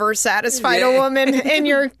ever satisfied a woman in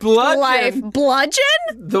your life. Bludgeon?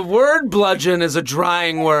 The word bludgeon is a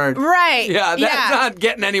drying word. Right. Yeah, that's not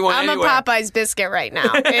getting anyone anywhere. I'm a Popeye's biscuit right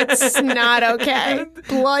now. It's not okay.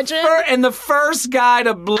 Bludgeon? And the first guy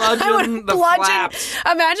to bludgeon the flaps.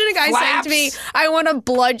 Imagine a guy saying to me, "I want to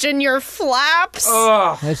bludgeon your flaps."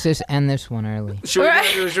 Ugh. Let's just end this one early. Should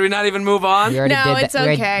we not even move on? It's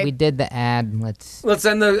okay. We did the ad. Let's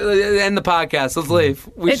end the podcast. Let's leave.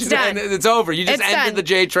 It's done. It's over. You just ended the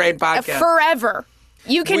J Train podcast. Forever.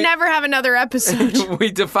 You can never have another episode.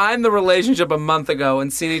 We defined the relationship a month ago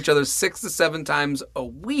and seen each other 6 to 7 times a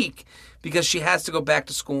week because she has to go back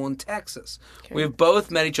to school in Texas. Okay. We've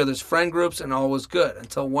both met each other's friend groups and all was good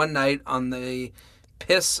until one night on the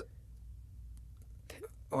piss.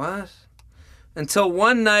 What? Until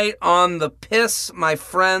one night on the piss, my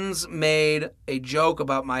friends made a joke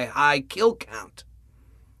about my high kill count.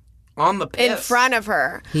 On the piss. In front of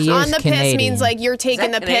her. He on is the Canadian. piss means like you're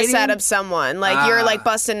taking the Canadian? piss out of someone. Like you're like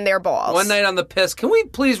busting their balls. One night on the piss. Can we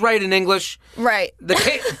please write in English? Right.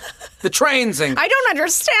 The train's English. I don't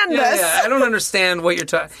understand this. Yeah, I don't understand what you're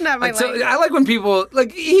talking. Not my language. I like when people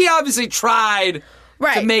he obviously tried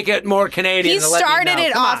to make it more Canadian. He started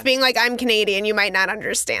it off being like, "I'm Canadian. You might not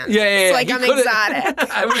understand." Yeah. It's like I'm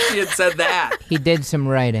exotic. I wish he had said that. He did some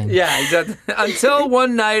writing. Yeah, he did. Until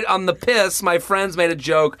one night on the piss, my friends made a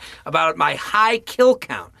joke about my high kill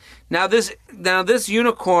count. Now this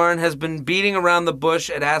unicorn has been beating around the bush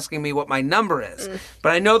at asking me what my number is.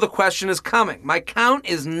 But I know the question is coming. My count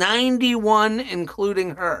is 91,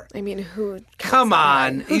 including her. I mean, who? Come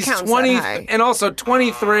on. Who he's counts 20 that high? and also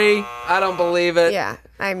 23. I don't believe it. Yeah,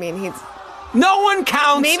 I mean, he's. No one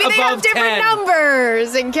counts Maybe above they have different 10.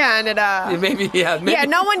 numbers in Canada. Maybe. Yeah,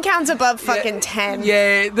 no one counts above fucking 10.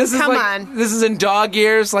 Yeah, this is Come on. This is in dog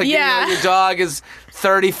years. Like, your dog is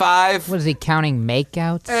 35. Was he counting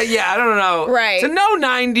makeouts? Yeah, I don't know. Right. To know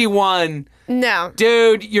 91. No.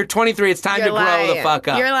 Dude, you're 23. It's time You're to lying. grow the fuck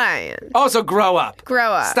up. You're lying. Also, grow up.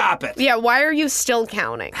 Grow up. Stop it. Yeah, why are you still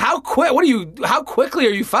counting? How quickly are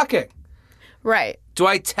you fucking? Right. Do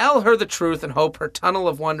I tell her the truth and hope her tunnel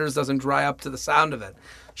of wonders doesn't dry up to the sound of it?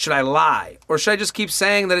 Should I lie? Or should I just keep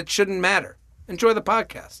saying that it shouldn't matter? Enjoy the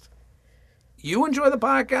podcast. You enjoy the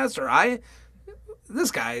podcast or I? This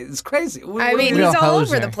guy is crazy. I mean, he's all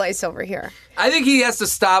over the place over here. I think he has to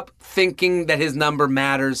stop thinking that his number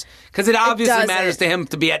matters because it obviously matters to him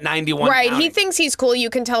to be at 91. Right. counting. He thinks he's cool. You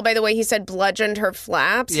can tell by the way he said bludgeoned her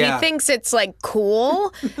flaps. Yeah. He thinks it's like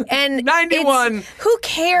cool. And 91. Who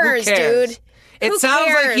cares, dude? It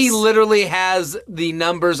sounds like he literally has the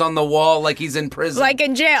numbers on the wall like he's in prison. Like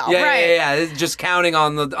in jail, right. Yeah. Just counting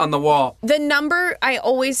on the wall. The number, I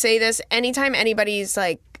always say this, anytime anybody's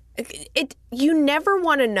like, you never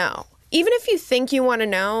want to know. Even if you think you want to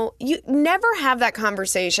know, you never have that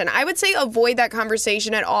conversation. I would say avoid that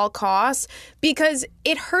conversation at all costs because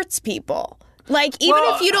it hurts people. Like, even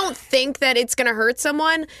if you don't think that it's going to hurt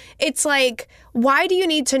someone, it's like, why do you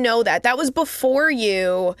need to know that? That was before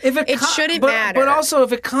you. It shouldn't matter. But also,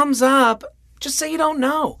 if it comes up, just say you don't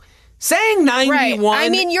know. Saying 91... Right. I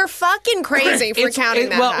mean, you're fucking crazy for counting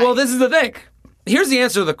that high. Well, this is the thing. here's the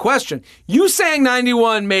answer to the question. You saying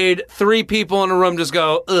 91 made 3 people in a room just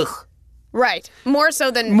go, ugh. Right. More so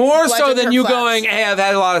than You going, hey, I've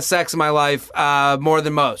had a lot of sex in my life, more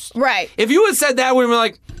than most. Right. If you had said that, we were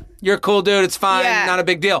like, you're a cool dude, it's fine, Yeah. not a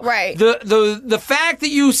big deal. Right. The fact that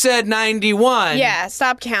you said 91, Yeah,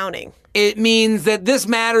 stop counting. it means that this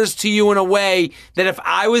matters to you in a way that if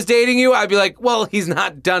I was dating you, I'd be like, well, he's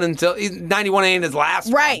not done until 91 ain't his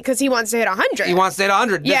last Right, one. because he wants to hit 100. He wants to hit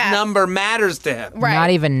 100. Yeah. This number matters to him. Right. Not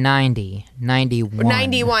even 90. 91.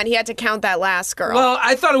 91. He had to count that last girl. Well,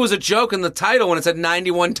 I thought it was a joke in the title when it said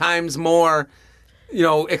 91 times more,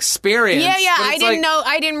 experience. yeah, But I it's didn't like- know.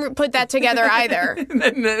 I didn't put that together either.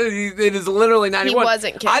 It is literally 91.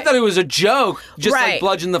 wasn't kidding. I thought it was a joke, just like Right.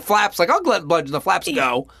 bludgeon the flaps. Like, I'll let bludgeon the flaps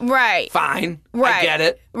go. Right. Fine. I Right. get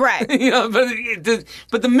it. Right.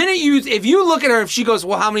 But the minute if you look at her, if she goes,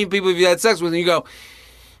 well, how many people have you had sex with? And you go,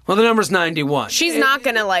 well, the number's 91. She's not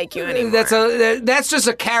going to like you anymore. That's just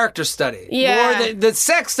a character study. Yeah. More the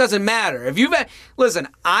sex doesn't matter. If you've listen,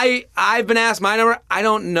 I've been asked my number. I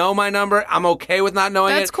don't know my number. I'm okay with not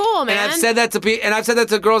knowing it. That's cool, man. And I've said that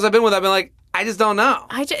to girls I've been with. I've been like, I just don't know.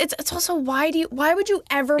 It's also why would you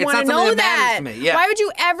ever It's want to not something know that that? matters to me, yeah. Why would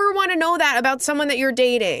you ever want to know that about someone that you're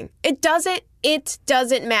dating? It doesn't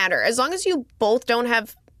matter. As long as you both don't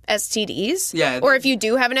have STDs. Yeah. Or if you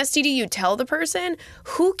do have an STD, you tell the person.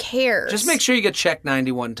 Who cares? Just make sure you get checked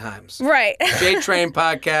 91 times. Right.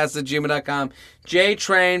 JTrainPodcast@gmail.com.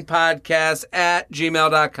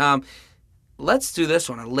 JTrainPodcast@gmail.com. Let's do this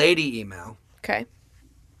one. A lady email. Okay.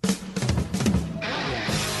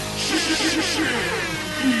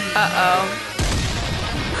 Uh-oh.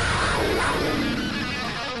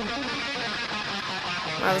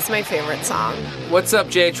 Wow, that's my favorite song. What's up,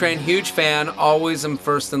 J-Train? Huge fan. Always am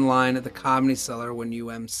first in line at the Comedy Cellar when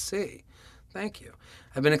you MC. Thank you.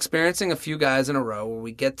 I've been experiencing a few guys in a row where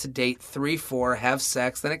we get to date 3, 4, have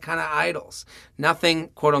sex, then it kind of idles. Nothing,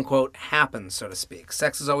 quote-unquote, happens, so to speak.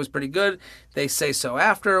 Sex is always pretty good. They say so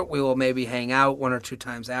after. We will maybe hang out 1 or 2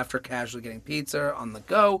 times after, casually getting pizza on the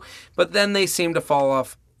go. But then they seem to fall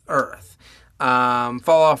off the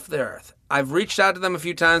earth. I've reached out to them a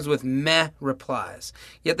few times with meh replies.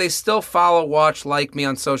 Yet they still follow, watch, like me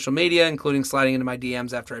on social media, including sliding into my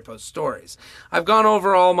DMs after I post stories. I've gone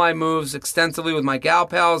over all my moves extensively with my gal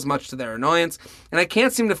pals, much to their annoyance, and I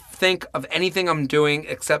can't seem to think of anything I'm doing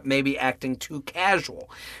except maybe acting too casual.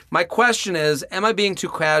 My question is, am I being too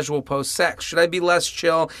casual post-sex? Should I be less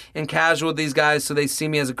chill and casual with these guys so they see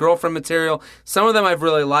me as a girlfriend material? Some of them I've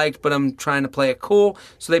really liked, but I'm trying to play it cool,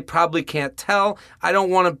 so they probably can't tell. I don't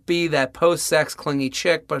want to be that post-sex clingy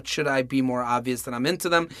chick, but should I be more obvious that I'm into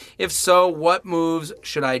them? If so, what moves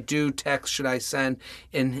should I do? Text should I send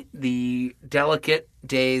in the delicate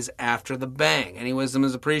days after the bang? Any wisdom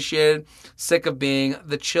is appreciated. Sick of being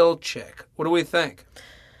the chill chick. What do we think?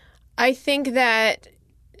 I think that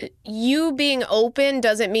you being open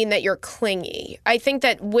doesn't mean that you're clingy. I think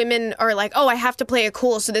that women are like, oh, I have to play it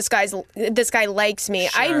cool so this guy likes me.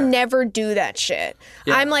 Sure. I never do that shit.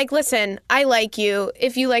 Yeah. I'm like, listen, I like you.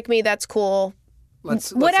 If you like me, that's cool.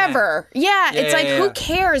 Let's Whatever. Yeah, it's like, yeah. who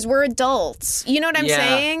cares? We're adults. You know what I'm Yeah.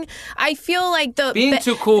 saying? I feel like Being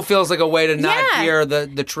too cool feels like a way to not Yeah. hear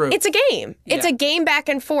the truth. it's a game. It's Yeah. a game back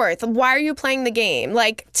and forth. Why are you playing the game?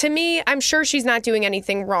 Like, to me, I'm sure she's not doing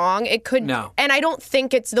anything wrong. It could, No. and I don't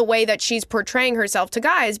think it's the way that she's portraying herself to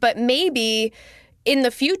guys, but maybe in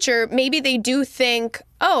the future, maybe they do think,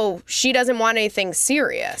 oh, she doesn't want anything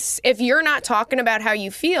serious. If you're not talking about how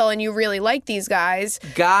you feel and you really like these guys,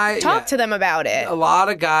 talk to them about it. A lot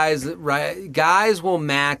of guys will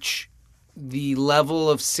match the level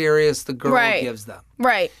of serious the girl Right. gives them.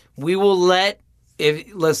 Right. We will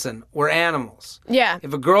listen, we're animals. Yeah.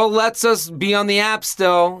 If a girl lets us be on the app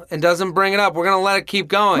still and doesn't bring it up, we're going to let it keep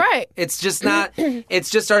going. Right. It's just not,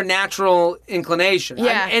 it's just our natural inclination.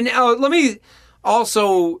 Yeah. And let me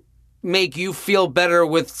also make you feel better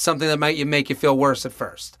with something that might make you feel worse at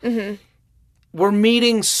first. Mm-hmm. We're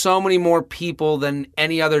meeting so many more people than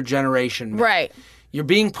any other generation. Right. You're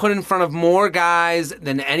being put in front of more guys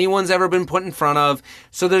than anyone's ever been put in front of.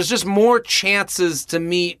 So there's just more chances to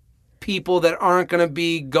meet people that aren't going to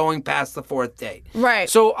be going past the 4th date. Right.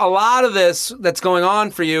 So a lot of this that's going on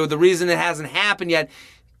for you, the reason it hasn't happened yet,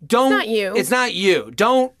 it's not you.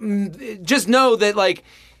 Don't, just know that, like,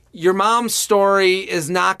 your mom's story is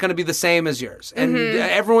not going to be the same as yours, and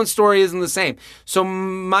everyone's story isn't the same. So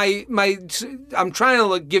I'm trying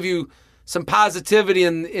to give you some positivity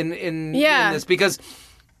in this, because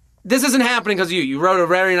this isn't happening because you wrote a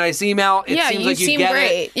very nice email. It seems like you seem get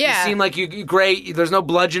great. it. Yeah. You seem like you're great. There's no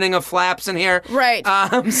bludgeoning of flaps in here. Right.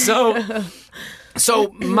 So So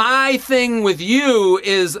my thing with you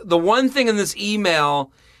is the one thing in this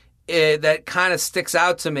email that kind of sticks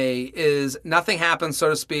out to me is nothing happens, so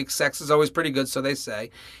to speak. Sex is always pretty good, so they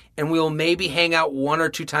say. And we'll maybe hang out 1 or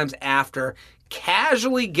 2 times after,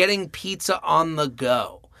 casually getting pizza on the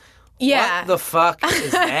go. Yeah. What the fuck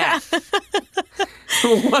is that?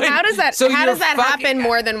 How does that happen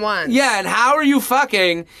more than once? Yeah, and how are you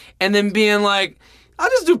fucking and then being like, I'll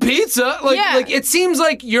just do pizza. Like it seems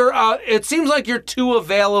like you're too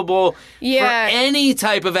available for any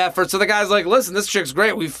type of effort. So the guy's like, listen, this chick's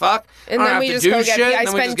great. We fuck. And then we just go get I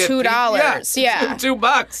spend $2. Yeah.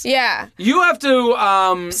 $2. Yeah. You have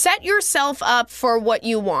to set yourself up for what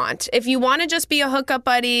you want. If you want to just be a hookup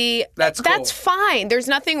buddy, that's fine. There's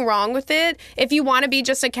nothing wrong with it. If you want to be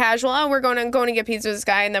just a casual, we're going to get pizza with this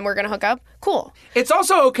guy and then we're going to hook up. Cool. It's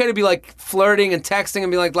also okay to be like flirting and texting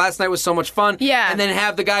and be like, last night was so much fun. Yeah. And then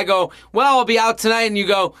have the guy go, well, I'll be out tonight, and you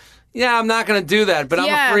go, yeah, I'm not going to do that, but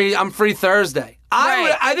I'm free Thursday.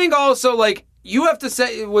 Right. I think also, like, you have to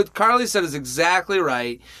say, what Carly said is exactly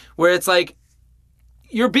right, where it's like,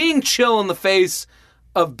 you're being chill in the face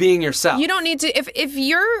of being yourself. You don't need to, if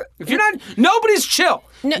you're not, nobody's chill.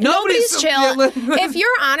 Nobody's chill. If you're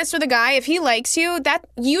honest with a guy, if he likes you, that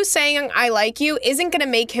you saying I like you isn't going to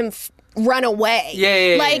make him run away.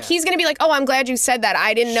 Yeah. He's going to be like, oh, I'm glad you said that.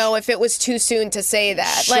 I didn't know if it was too soon to say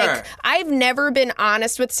that. Sure. Like, I've never been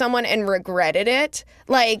honest with someone and regretted it.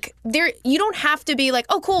 Like, you don't have to be like,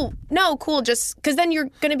 oh, cool. No, cool. Just because then you're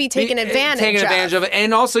going to be taken advantage of it.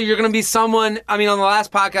 And also, you're going to be someone, I mean, on the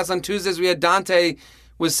last podcast on Tuesdays, we had Dante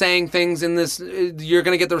was saying things in this, you're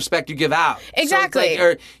going to get the respect you give out. Exactly. So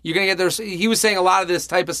or you're going to get he was saying a lot of this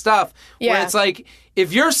type of stuff where it's like,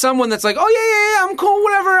 if you're someone that's like, oh, yeah, I'm cool,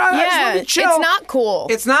 whatever. I just want to be chill. It's not cool.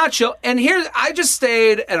 It's not chill. And I just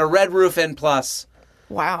stayed at a Red Roof Inn Plus.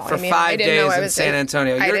 Wow. For 5 days in San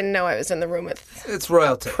Antonio. I didn't know I was in the room with it's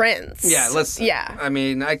royalty. Prince. Yeah, listen. Yeah. I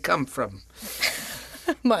mean, I come from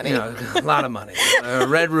money. A lot of money.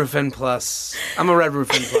 Red Roof Inn Plus. I'm a Red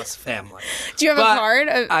Roof Inn Plus family. Do you have a card?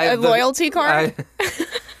 A loyalty card?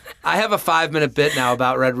 I have a 5-minute bit now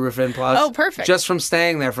about Red Roof Inn Plus. Oh, perfect. Just from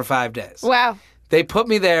staying there for 5 days. Wow. They put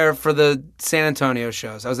me there for the San Antonio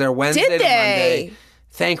shows. I was there Wednesday to Monday.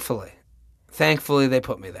 Thankfully, they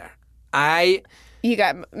put me there. You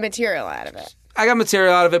got material out of it. I got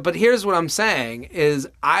material out of it, but here's what I'm saying is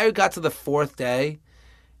I got to the 4th day,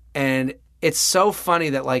 and it's so funny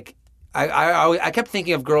that, like, I kept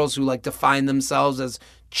thinking of girls who, like, define themselves as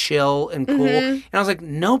chill and cool. Mm-hmm. And I was like,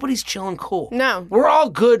 nobody's chill and cool. No. We're all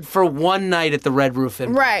good for one night at the Red Roof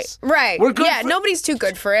Inn. Right. We're good. Yeah, nobody's too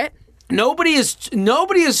good for it. Nobody is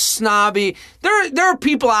snobby. There are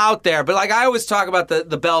people out there, but like I always talk about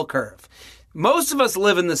the bell curve. Most of us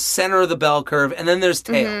live in the center of the bell curve, and then there's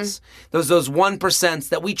tails. Mm-hmm. Those 1%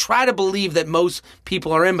 that we try to believe that most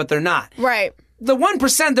people are in, but they're not. Right. The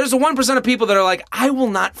 1%, there's a 1% of people that are like, I will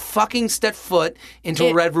not fucking step foot into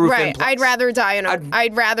a Red Roof Inn Plus. I'd rather die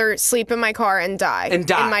I'd rather sleep in my car and die. In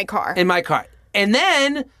my car. And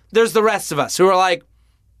then there's the rest of us who are like,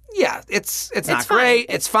 yeah, it's not fine. great.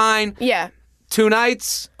 It's fine. Yeah. 2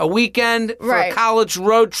 nights, a weekend, for a college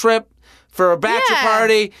road trip, for a bachelor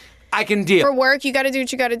party, I can deal. For work, you got to do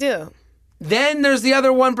what you got to do. Then there's the other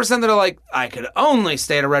 1% that are like, I could only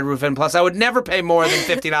stay at a Red Roof Inn Plus. I would never pay more than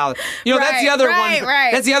 $50. You know, that's the other one.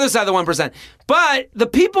 Right. That's the other side of the 1%. But the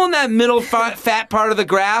people in that middle fat part of the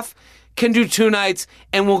graph can do 2 nights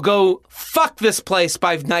and will go fuck this place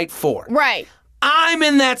by night 4. Right. I'm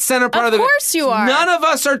in that center part of the... Of course you are. None of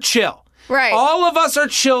us are chill. Right. All of us are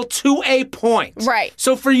chill to a point. Right.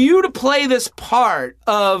 So for you to play this part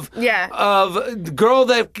of the girl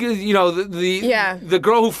that, you know, the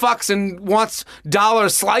girl who fucks and wants dollar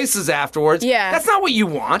slices afterwards, that's not what you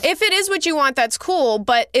want. If it is what you want, that's cool,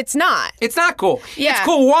 but it's not. It's not cool. Yeah. It's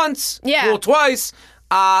cool once, cool twice.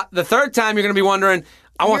 The third time you're going to be wondering,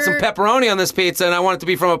 I want some pepperoni on this pizza, and I want it to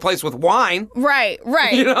be from a place with wine. Right.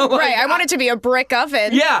 You know, like, right. I want it to be a brick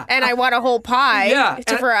oven. Yeah. And I want a whole pie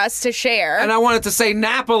for us to share. And I want it to say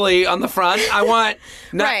Napoli on the front. I want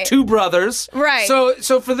not 2 brothers. Right.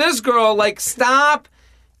 So for this girl, like, stop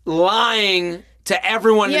lying to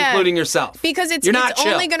everyone, including yourself. Because it's chill.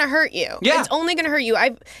 only going to hurt you. Yeah. It's only going to hurt you.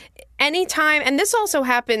 Anytime, and this also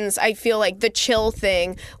happens, I feel like, the chill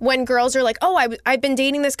thing, when girls are like, oh, I've been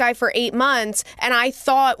dating this guy for 8 months, and I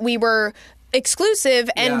thought we were exclusive,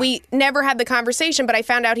 and we never had the conversation, but I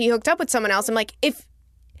found out he hooked up with someone else. I'm like,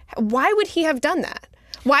 why would he have done that?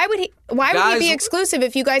 Why would he be exclusive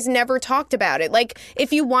if you guys never talked about it? Like,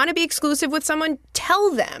 if you want to be exclusive with someone, tell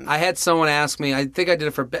them. I had someone ask me, I think I did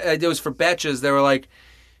it was for Betches. They were like,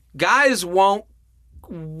 guys won't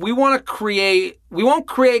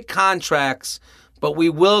create contracts, but we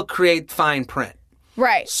will create fine print.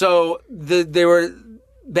 Right. So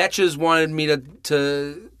Betches wanted me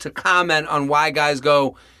to comment on why guys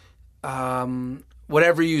go,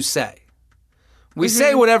 whatever you say. We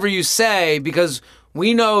say whatever you say because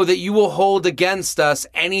we know that you will hold against us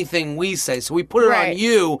anything we say. So we put it on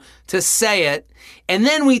you to say it, and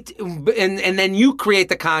then and then you create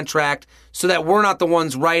the contract so that we're not the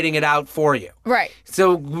ones writing it out for you. Right.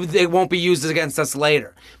 So it won't be used against us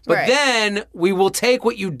later. But then we will take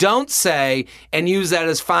what you don't say and use that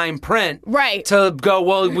as fine print. Right. To go,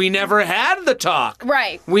 well, we never had the talk.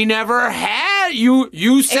 Right. We never had,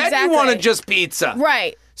 you said you wanted just pizza.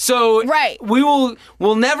 Right. So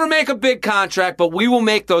we'll never make a big contract, but we will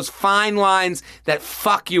make those fine lines that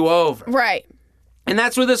fuck you over. Right. And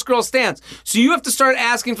that's where this girl stands. So you have to start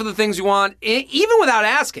asking for the things you want, even without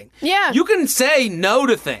asking. Yeah. You can say no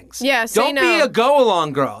to things. Yeah, say Don't be a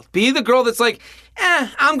go-along girl. Be the girl that's like,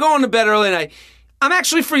 I'm going to bed early tonight. I'm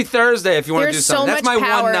actually free Thursday if you want to do something. That's my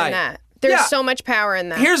one night. There's so much power in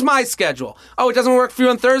that. Here's my schedule. Oh, it doesn't work for you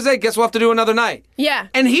on Thursday? Guess we'll have to do another night. Yeah.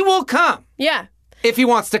 And he will come. Yeah. If he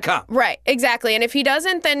wants to come. Right, exactly. And if he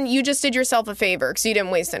doesn't, then you just did yourself a favor because you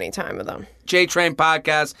didn't waste any time with him. JTrain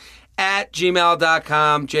Podcast at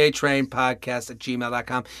gmail.com. JTrain Podcast at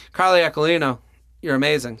gmail.com. Carly Aquilino, you're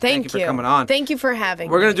amazing. Thank you for coming on. Thank you for having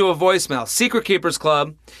me. We're going to do a voicemail. Secret Keepers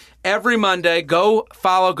Club. Every Monday. Go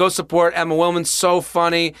follow, go support Emma Willman. So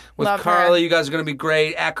funny with Love Carly. her. You guys are going to be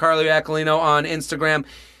great. At Carly Aquilino on Instagram.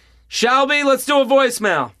 Shelby, let's do a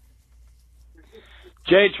voicemail.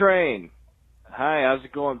 J-Train. Hi, how's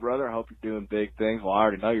it going, brother? I hope you're doing big things. Well, I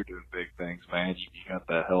already know you're doing big things, man. You got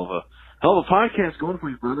that hell of a podcast going for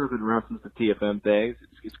you, brother. I've been around since the TFM days.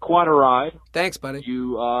 It's quite a ride. Thanks, buddy.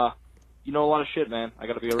 You know a lot of shit, man. I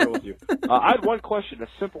got to be real with you. I had one question, a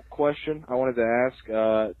simple question I wanted to ask.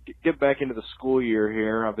 Get back into the school year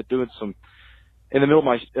here. I've been doing some in the middle of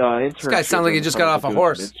my internship. This guy sounds like he just got off a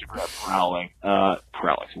horse. Instagram prowling.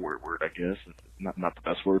 Prowling's a weird word, I guess. Not the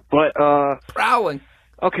best word, but Prowling.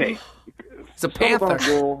 Okay. It's a panther.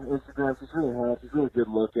 Girl, Instagram, she's really hot. She's really good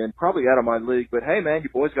looking. Probably out of my league, but hey, man, you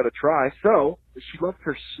boys got to try. So she left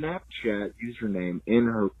her Snapchat username in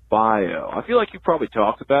her bio. I feel like you probably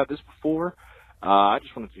talked about this before. I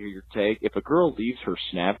just wanted to hear your take. If a girl leaves her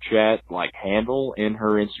Snapchat handle in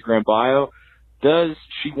her Instagram bio, does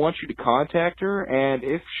she want you to contact her? And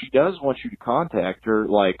if she does want you to contact her,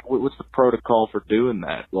 what's the protocol for doing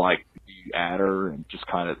that? Do you add her and just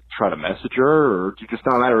kind of try to message her, or do you just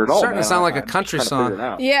not add her at all? Starting to sound like a country song.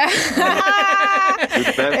 Yeah.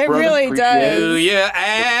 It really does. Do you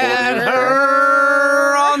add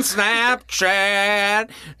her on Snapchat?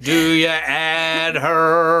 Do you add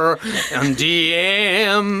her on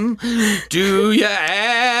DM? Do you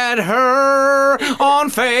add her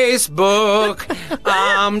on Facebook?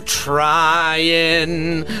 I'm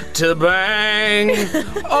trying to bang.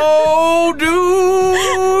 Oh,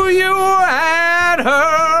 do you add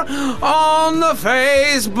her on the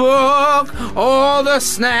Facebook or the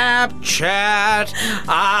Snapchat?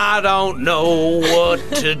 I don't know what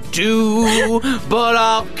to do, but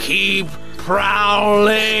I'll keep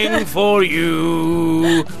prowling for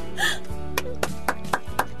you.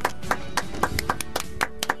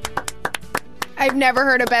 I've never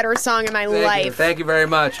heard a better song in my life. Thank you very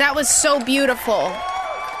much. That was so beautiful.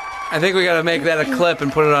 I think we got to make that a clip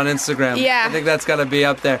and put it on Instagram. Yeah. I think that's got to be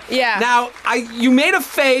up there. Yeah. Now, you made a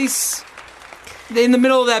face in the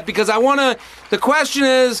middle of that because I want to. The question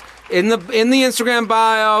is in the Instagram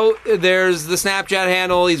bio. There's the Snapchat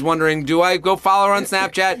handle. He's wondering, do I go follow her on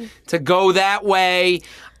Snapchat to go that way?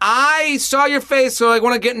 I saw your face, so I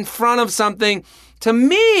want to get in front of something. To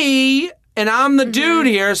me. And I'm the dude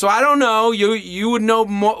here, so I don't know. You would know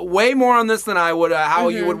way more on this than I would, how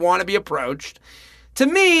you would want to be approached. To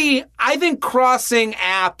me, I think crossing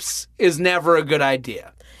apps is never a good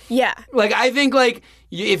idea. Yeah. I think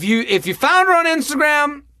if you found her on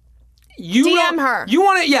Instagram, DM her. You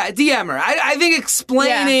want to DM her. I think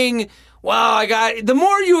explaining. Yeah. Well, the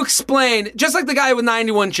more you explain, just like the guy with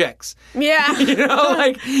 91 chicks. Yeah.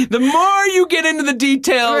 The more you get into the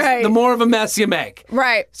details, the more of a mess you make.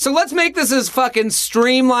 Right. So let's make this as fucking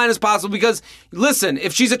streamlined as possible because, listen,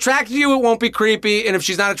 if she's attracted to you, it won't be creepy, and if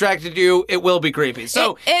she's not attracted to you, it will be creepy.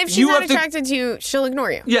 So if she's not attracted to you, she'll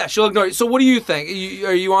ignore you. Yeah, she'll ignore you. So what do you think?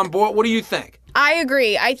 Are you on board? What do you think? I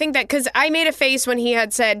agree. I think that because I made a face when he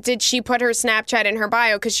had said, did she put her Snapchat in her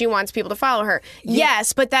bio because she wants people to follow her?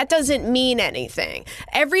 Yes, but that doesn't mean anything.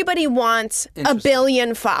 Everybody wants a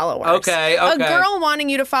billion followers. Okay. A girl wanting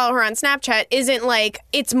you to follow her on Snapchat isn't like,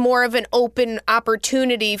 it's more of an open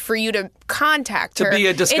opportunity for you to contact her. To be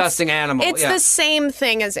a disgusting animal. It's the same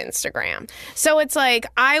thing as Instagram. So it's like,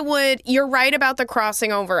 you're right about the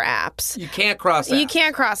crossing over apps. You can't cross apps. You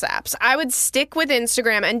can't cross apps. I would stick with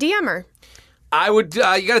Instagram and DM her. I would, you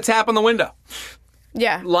got to tap on the window.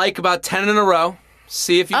 Yeah. Like about 10 in a row.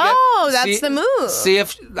 See if you that's the move. See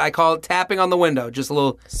if, I call it tapping on the window. Just a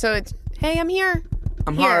little. So it's, hey, I'm here.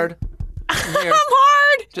 I'm Here. hard. I'm here. I'm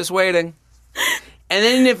hard. Just waiting. And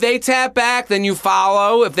then if they tap back, then you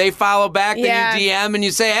follow. If they follow back, then you DM and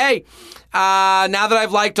you say, hey, now that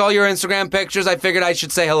I've liked all your Instagram pictures, I figured I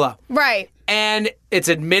should say hello. Right. And it's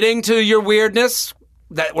admitting to your weirdness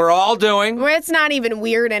that we're all doing. Where it's not even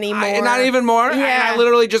weird anymore. Not even more. Yeah. I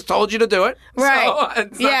literally just told you to do it. Right. So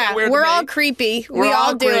it's not that weird to we're me. all creepy. We're we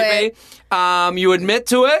all do creepy. it. You admit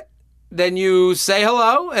to it. Then you say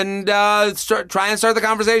hello and try and start the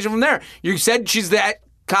conversation from there. You said she's at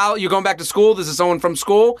college. You're going back to school. This is someone from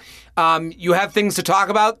school. You have things to talk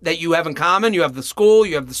about that you have in common. You have the school.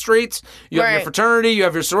 You have the streets. You have your fraternity. You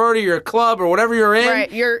have your sorority, your club, or whatever you're in.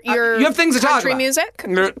 Right. Your you have things to talk about. Country music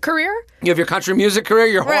career. You have your country music career.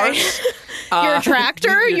 Your horse. Your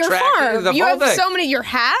tractor. Your farm. The You whole have thing. so many. Your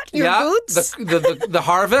hat. Your boots. The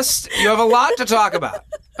harvest. You have a lot to talk about.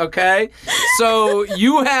 Okay? So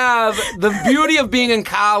you have the beauty of being in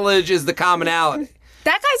college is the commonality.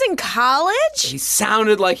 That guy's in college? He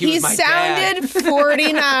sounded like he was my dad. He sounded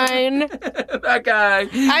 49. That guy.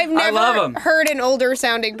 I've I love never him. heard an older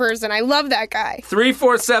sounding person. I love that guy.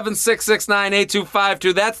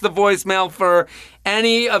 347-669-8252. That's the voicemail for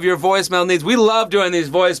any of your voicemail needs. We love doing these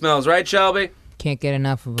voicemails, right, Shelby? Can't get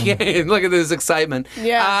enough of them. Look at this excitement.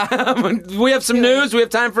 Yeah. We have some news. We have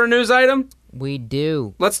time for a news item. We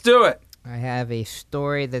do. Let's do it. I have a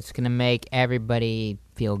story that's going to make everybody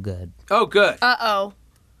feel good. Oh, good. Uh-oh.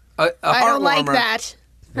 A I don't like heartwarmer. that.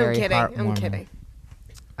 Very I'm heartwarming. kidding.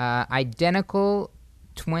 Identical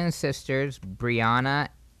twin sisters, Brittany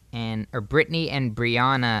and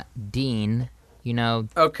Brianna Dean, you know.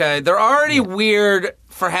 Okay, they're already weird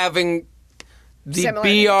for having the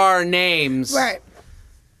Similar BR names. Right.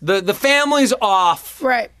 The family's off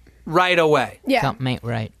right away. Yeah. Something ain't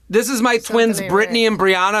right. This is my twins, ain't Brittany and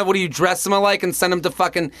Brianna. What do you dress them alike and send them to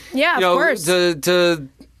fucking? Yeah, you know, of course. To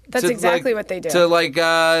That's exactly what they do. To like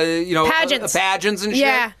Pageants. pageants and shit.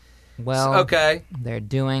 Yeah. Well, Okay. they're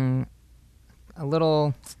doing a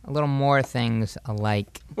little more things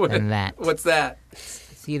alike than that. What's that?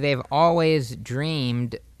 See, they've always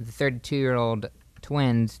dreamed, the 32-year-old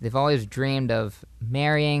twins, they've always dreamed of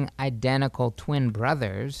marrying identical twin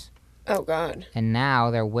brothers, Oh, God. and now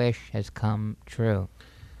their wish has come true.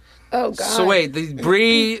 Oh, God. So wait,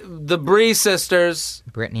 the Bree sisters,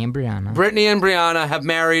 Brittany and Brianna, Brittany and Brianna, have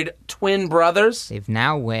married twin brothers. they've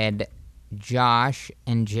now wed Josh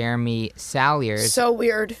and Jeremy Salyers, So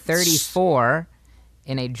weird. 34,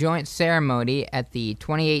 in a joint ceremony at the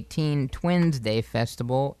 2018 Twins Day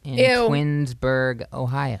Festival in Ew. Twinsburg,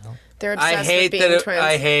 Ohio. They're obsessed I hate with being that. twins.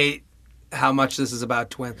 I hate how much this is about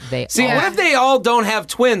twins. They See, all- what if they all don't have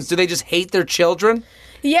twins? Do they just hate their children?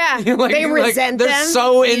 Yeah. Like- they like, resent they're them.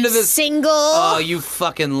 so into You this- Single. Oh, you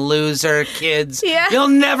fucking loser, kids. Yeah. You'll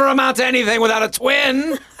never amount to anything without a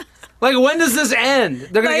twin. Like, when does this end?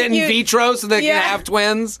 They're going to Like get in vitro so they Yeah. can have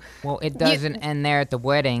twins? Well, it doesn't end there at the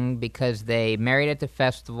wedding because they married at the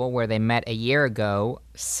festival where they met a year ago.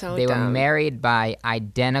 So They were dumb. married by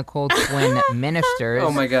identical twin ministers. Oh,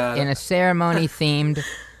 my God. In a ceremony themed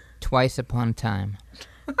Twice Upon Time.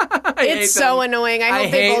 I hate It's so them. annoying. I I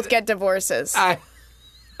hope they hate- both get divorces. I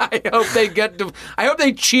hope they I hope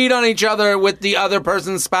they cheat on each other with the other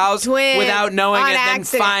person's spouse Twins, without knowing on it, accident.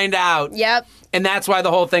 then find out. Yep. And that's why the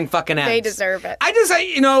whole thing fucking ends. They deserve it.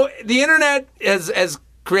 The internet has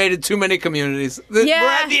created too many communities. Yeah. We're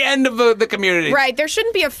at the end of the community. Right. There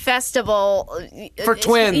shouldn't be a festival For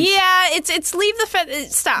twins. Yeah. It's leave the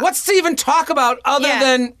stop. What's to even talk about other Yeah.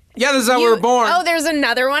 than, this is how we You- were born. Oh, there's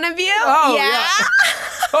another one of you. Oh, yeah.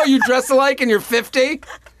 Oh, you dress alike and you're 50?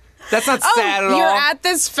 That's not sad at all. You're at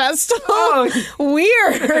this festival. Oh.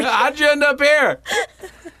 Weird. How'd you end up here?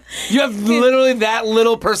 You have literally that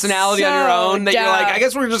little personality on your So own that you're like, dumb. I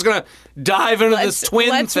guess we're just going to dive into this twin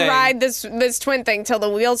Let's thing. ride this twin thing till the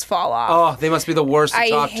wheels fall off. Oh, they must be the worst to I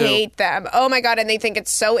talk to. hate them. Oh my God. And they think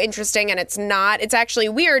it's so interesting and it's not. It's actually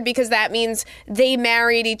weird because that means they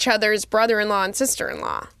married each other's brother-in-law and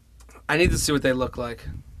sister-in-law. I need to see what they look like.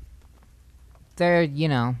 They're,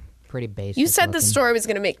 pretty basic. You said the looking. story was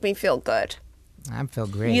going to make me feel good. I feel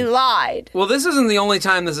great. You lied. Well, this isn't the only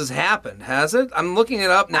time this has happened, has it? I'm looking it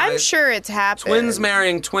up now. I'm sure it's happened. Twins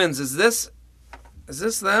marrying twins. Is this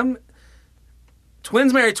them?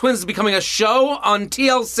 Twins marry twins is becoming a show on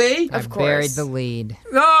TLC? I've buried the lead.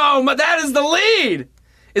 No, but that is the lead.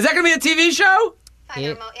 Is that going to be a TV show?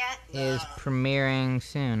 It is premiering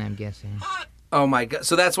soon, I'm guessing. Oh my God!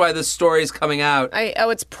 So that's why this story is coming out.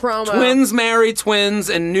 It's promo. Twins marry twins,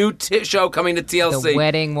 and new show coming to TLC. The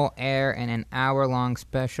wedding will air in an hour-long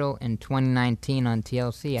special in 2019 on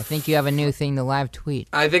TLC. I think you have a new thing to live tweet.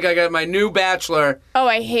 I think I got my new Bachelor. Oh,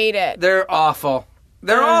 I hate it. They're awful.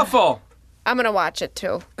 They're awful. I'm gonna watch it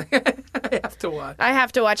too. I have to watch. I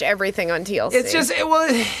have to watch everything on TLC.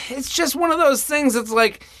 It's just one of those things. It's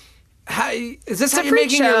like, is this how you're freak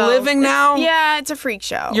making show. your living now? Yeah, it's a freak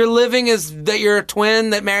show. Your living is that you're a twin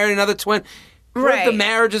that married another twin. What if the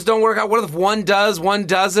marriages don't work out? What if one does, one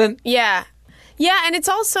doesn't? Yeah, and it's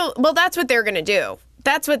also that's what they're gonna do.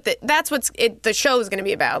 That's what the show is gonna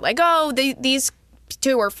be about. Like, these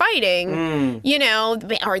two are fighting. You know,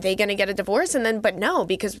 are they gonna get a divorce? But no,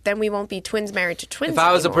 because then we won't be twins married to twins. If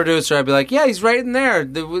I was a producer, I'd be like, yeah, he's right in there.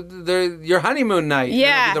 Your honeymoon night.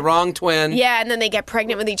 Yeah. It'll be the wrong twin. Yeah, and then they get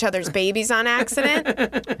pregnant with each other's babies on accident.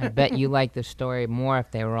 I bet you like the story more if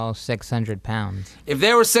they were all 600 pounds. If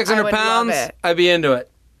they were 600 I would love pounds, it. I'd be into it.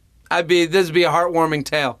 This would be a heartwarming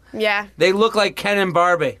tale. Yeah. They look like Ken and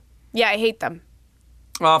Barbie. Yeah, I hate them.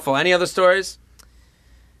 Awful. Any other stories?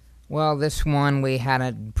 Well, this one, we had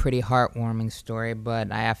a pretty heartwarming story, but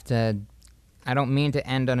I don't mean to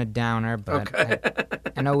end on a downer,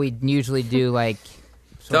 but I know we usually do like...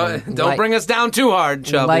 Don't bring us down too hard,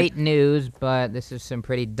 Shelby. Light news, but this is some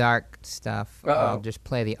pretty dark stuff. Uh-oh. I'll just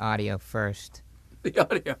play the audio first. The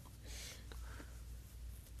audio.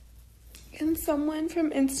 Can someone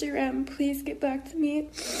from Instagram please get back to me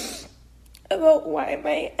about why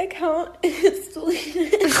my account is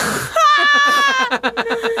deleted? I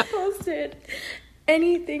never posted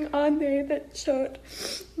anything on there that showed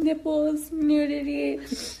nipples, nudity,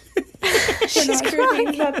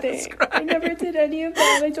 pornography, nothing. I never did any of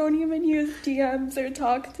that. I don't even use DMs or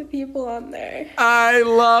talk to people on there. I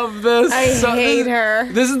love this. I hate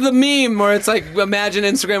her. This is the meme where it's like, imagine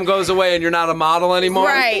Instagram goes away and you're not a model anymore.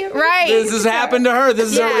 Right. This has happened to her.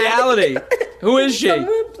 This is a reality. Who is she?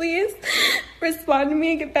 Someone please respond to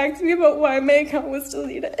me and get back to me about why my account was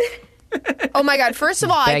deleted. Oh my God! First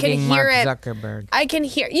of all, I can Begging hear Mark it. Zuckerberg. I can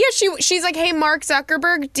hear. Yeah, she's like, "Hey, Mark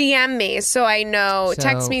Zuckerberg, DM me so I know.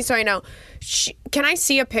 Text me so I know." Can I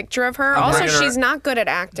see a picture of her? Also, she's not good at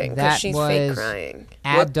acting because she's fake crying.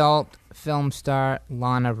 Adult film star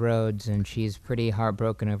Lana Rhoades, and she's pretty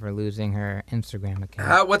heartbroken over losing her Instagram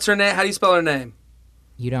account. What's her name? How do you spell her name?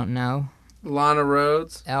 You don't know? Lana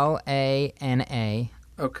Rhoades. LANA.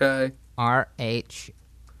 Okay. RHOADES.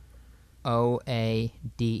 Oh,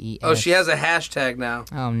 she has a hashtag now.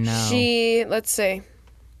 Oh no. Let's see.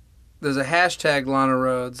 There's a hashtag Lana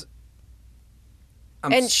Rhoades.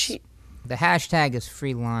 The hashtag is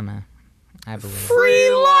Free Lana, I believe.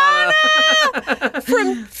 Free Lana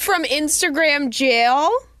from Instagram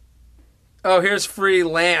jail. Oh, here's Free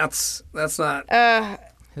Lance. That's not.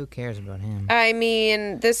 Who cares about him? I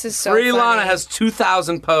mean, this is so Free funny. Lana has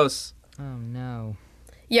 2,000 posts. Oh no.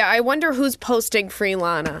 Yeah, I wonder who's posting Free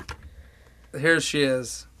Lana. Here she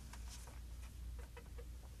is.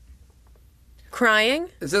 Crying?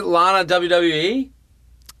 Is it Lana WWE?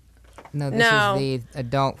 No, this is the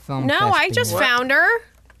adult film. No, I thespian. just found her.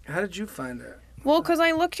 How did you find her? Well, because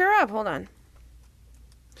I looked her up. Hold on.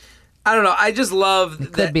 I don't know. I just love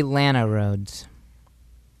It could be Lana Rhoades.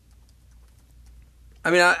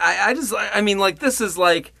 I mean, like, this is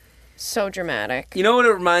like... So dramatic. You know what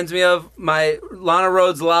it reminds me of? My Lana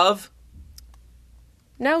Rhoades love?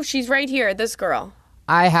 No, she's right here. This girl.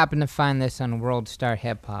 I happen to find this on World Star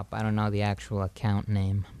Hip Hop. I don't know the actual account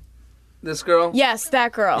name. This girl? Yes,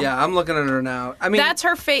 that girl. Yeah, I'm looking at her now. I mean... That's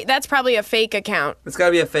her fake. That's probably a fake account. It's got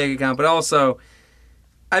to be a fake account, but also...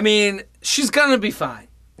 I mean, she's going to be fine.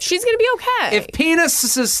 She's going to be okay. If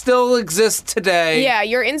penises still exist today... Yeah,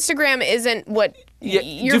 your Instagram isn't what...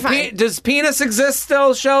 You're fine. Does penis exist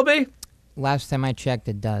still, Shelby? Last time I checked,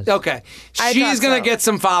 it does. Okay. I She's thought going so. to get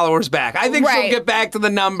some followers back. I think she'll get back to the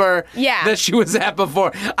number that she was at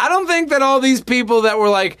before. I don't think that all these people that were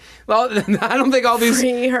like, well, I don't think all these...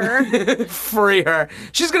 Free her. Free her.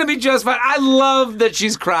 She's going to be just fine. I love that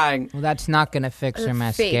she's crying. Well, that's not going to fix her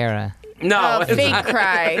mascara. No. Fake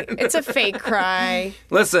cry. It's a fake cry.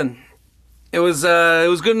 Listen, It was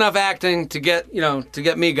good enough acting to get me going. To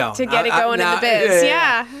get it going in the biz,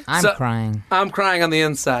 yeah. I'm crying. I'm crying on the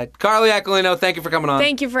inside. Carly Aquilino, thank you for coming on.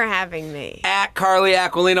 Thank you for having me. At Carly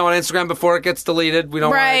Aquilino on Instagram before it gets deleted. We don't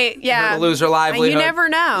want her to lose her livelihood. You never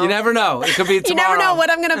know. You never know. It could be tomorrow. You never know what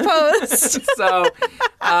I'm going to post. So, and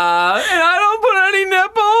I don't put any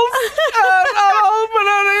nipples.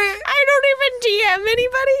 I don't even DM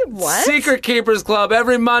anybody. What? Secret Keepers Club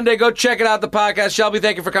every Monday. Go check it out, the podcast. Shelby,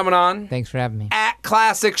 thank you for coming on. Thanks for having me. At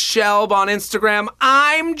Classic Shelb on Instagram.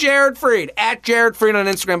 I'm Jared Freed. At Jared Freed on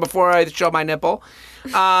Instagram before I show my nipple.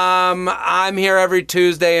 I'm here every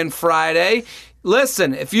Tuesday and Friday.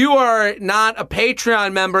 Listen, if you are not a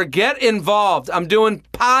Patreon member, get involved. I'm doing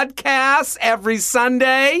podcasts every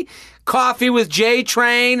Sunday. Coffee with J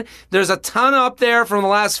Train. There's a ton up there from the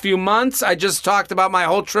last few months. I just talked about my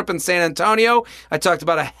whole trip in San Antonio. I talked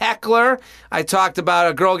about a heckler. I talked about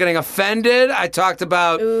a girl getting offended. I talked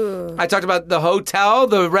about the hotel,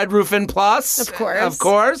 the Red Roof Inn Plus. Of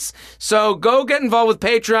course. So go get involved with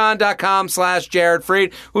patreon.com/Jared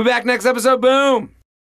Freed. We'll be back next episode. Boom.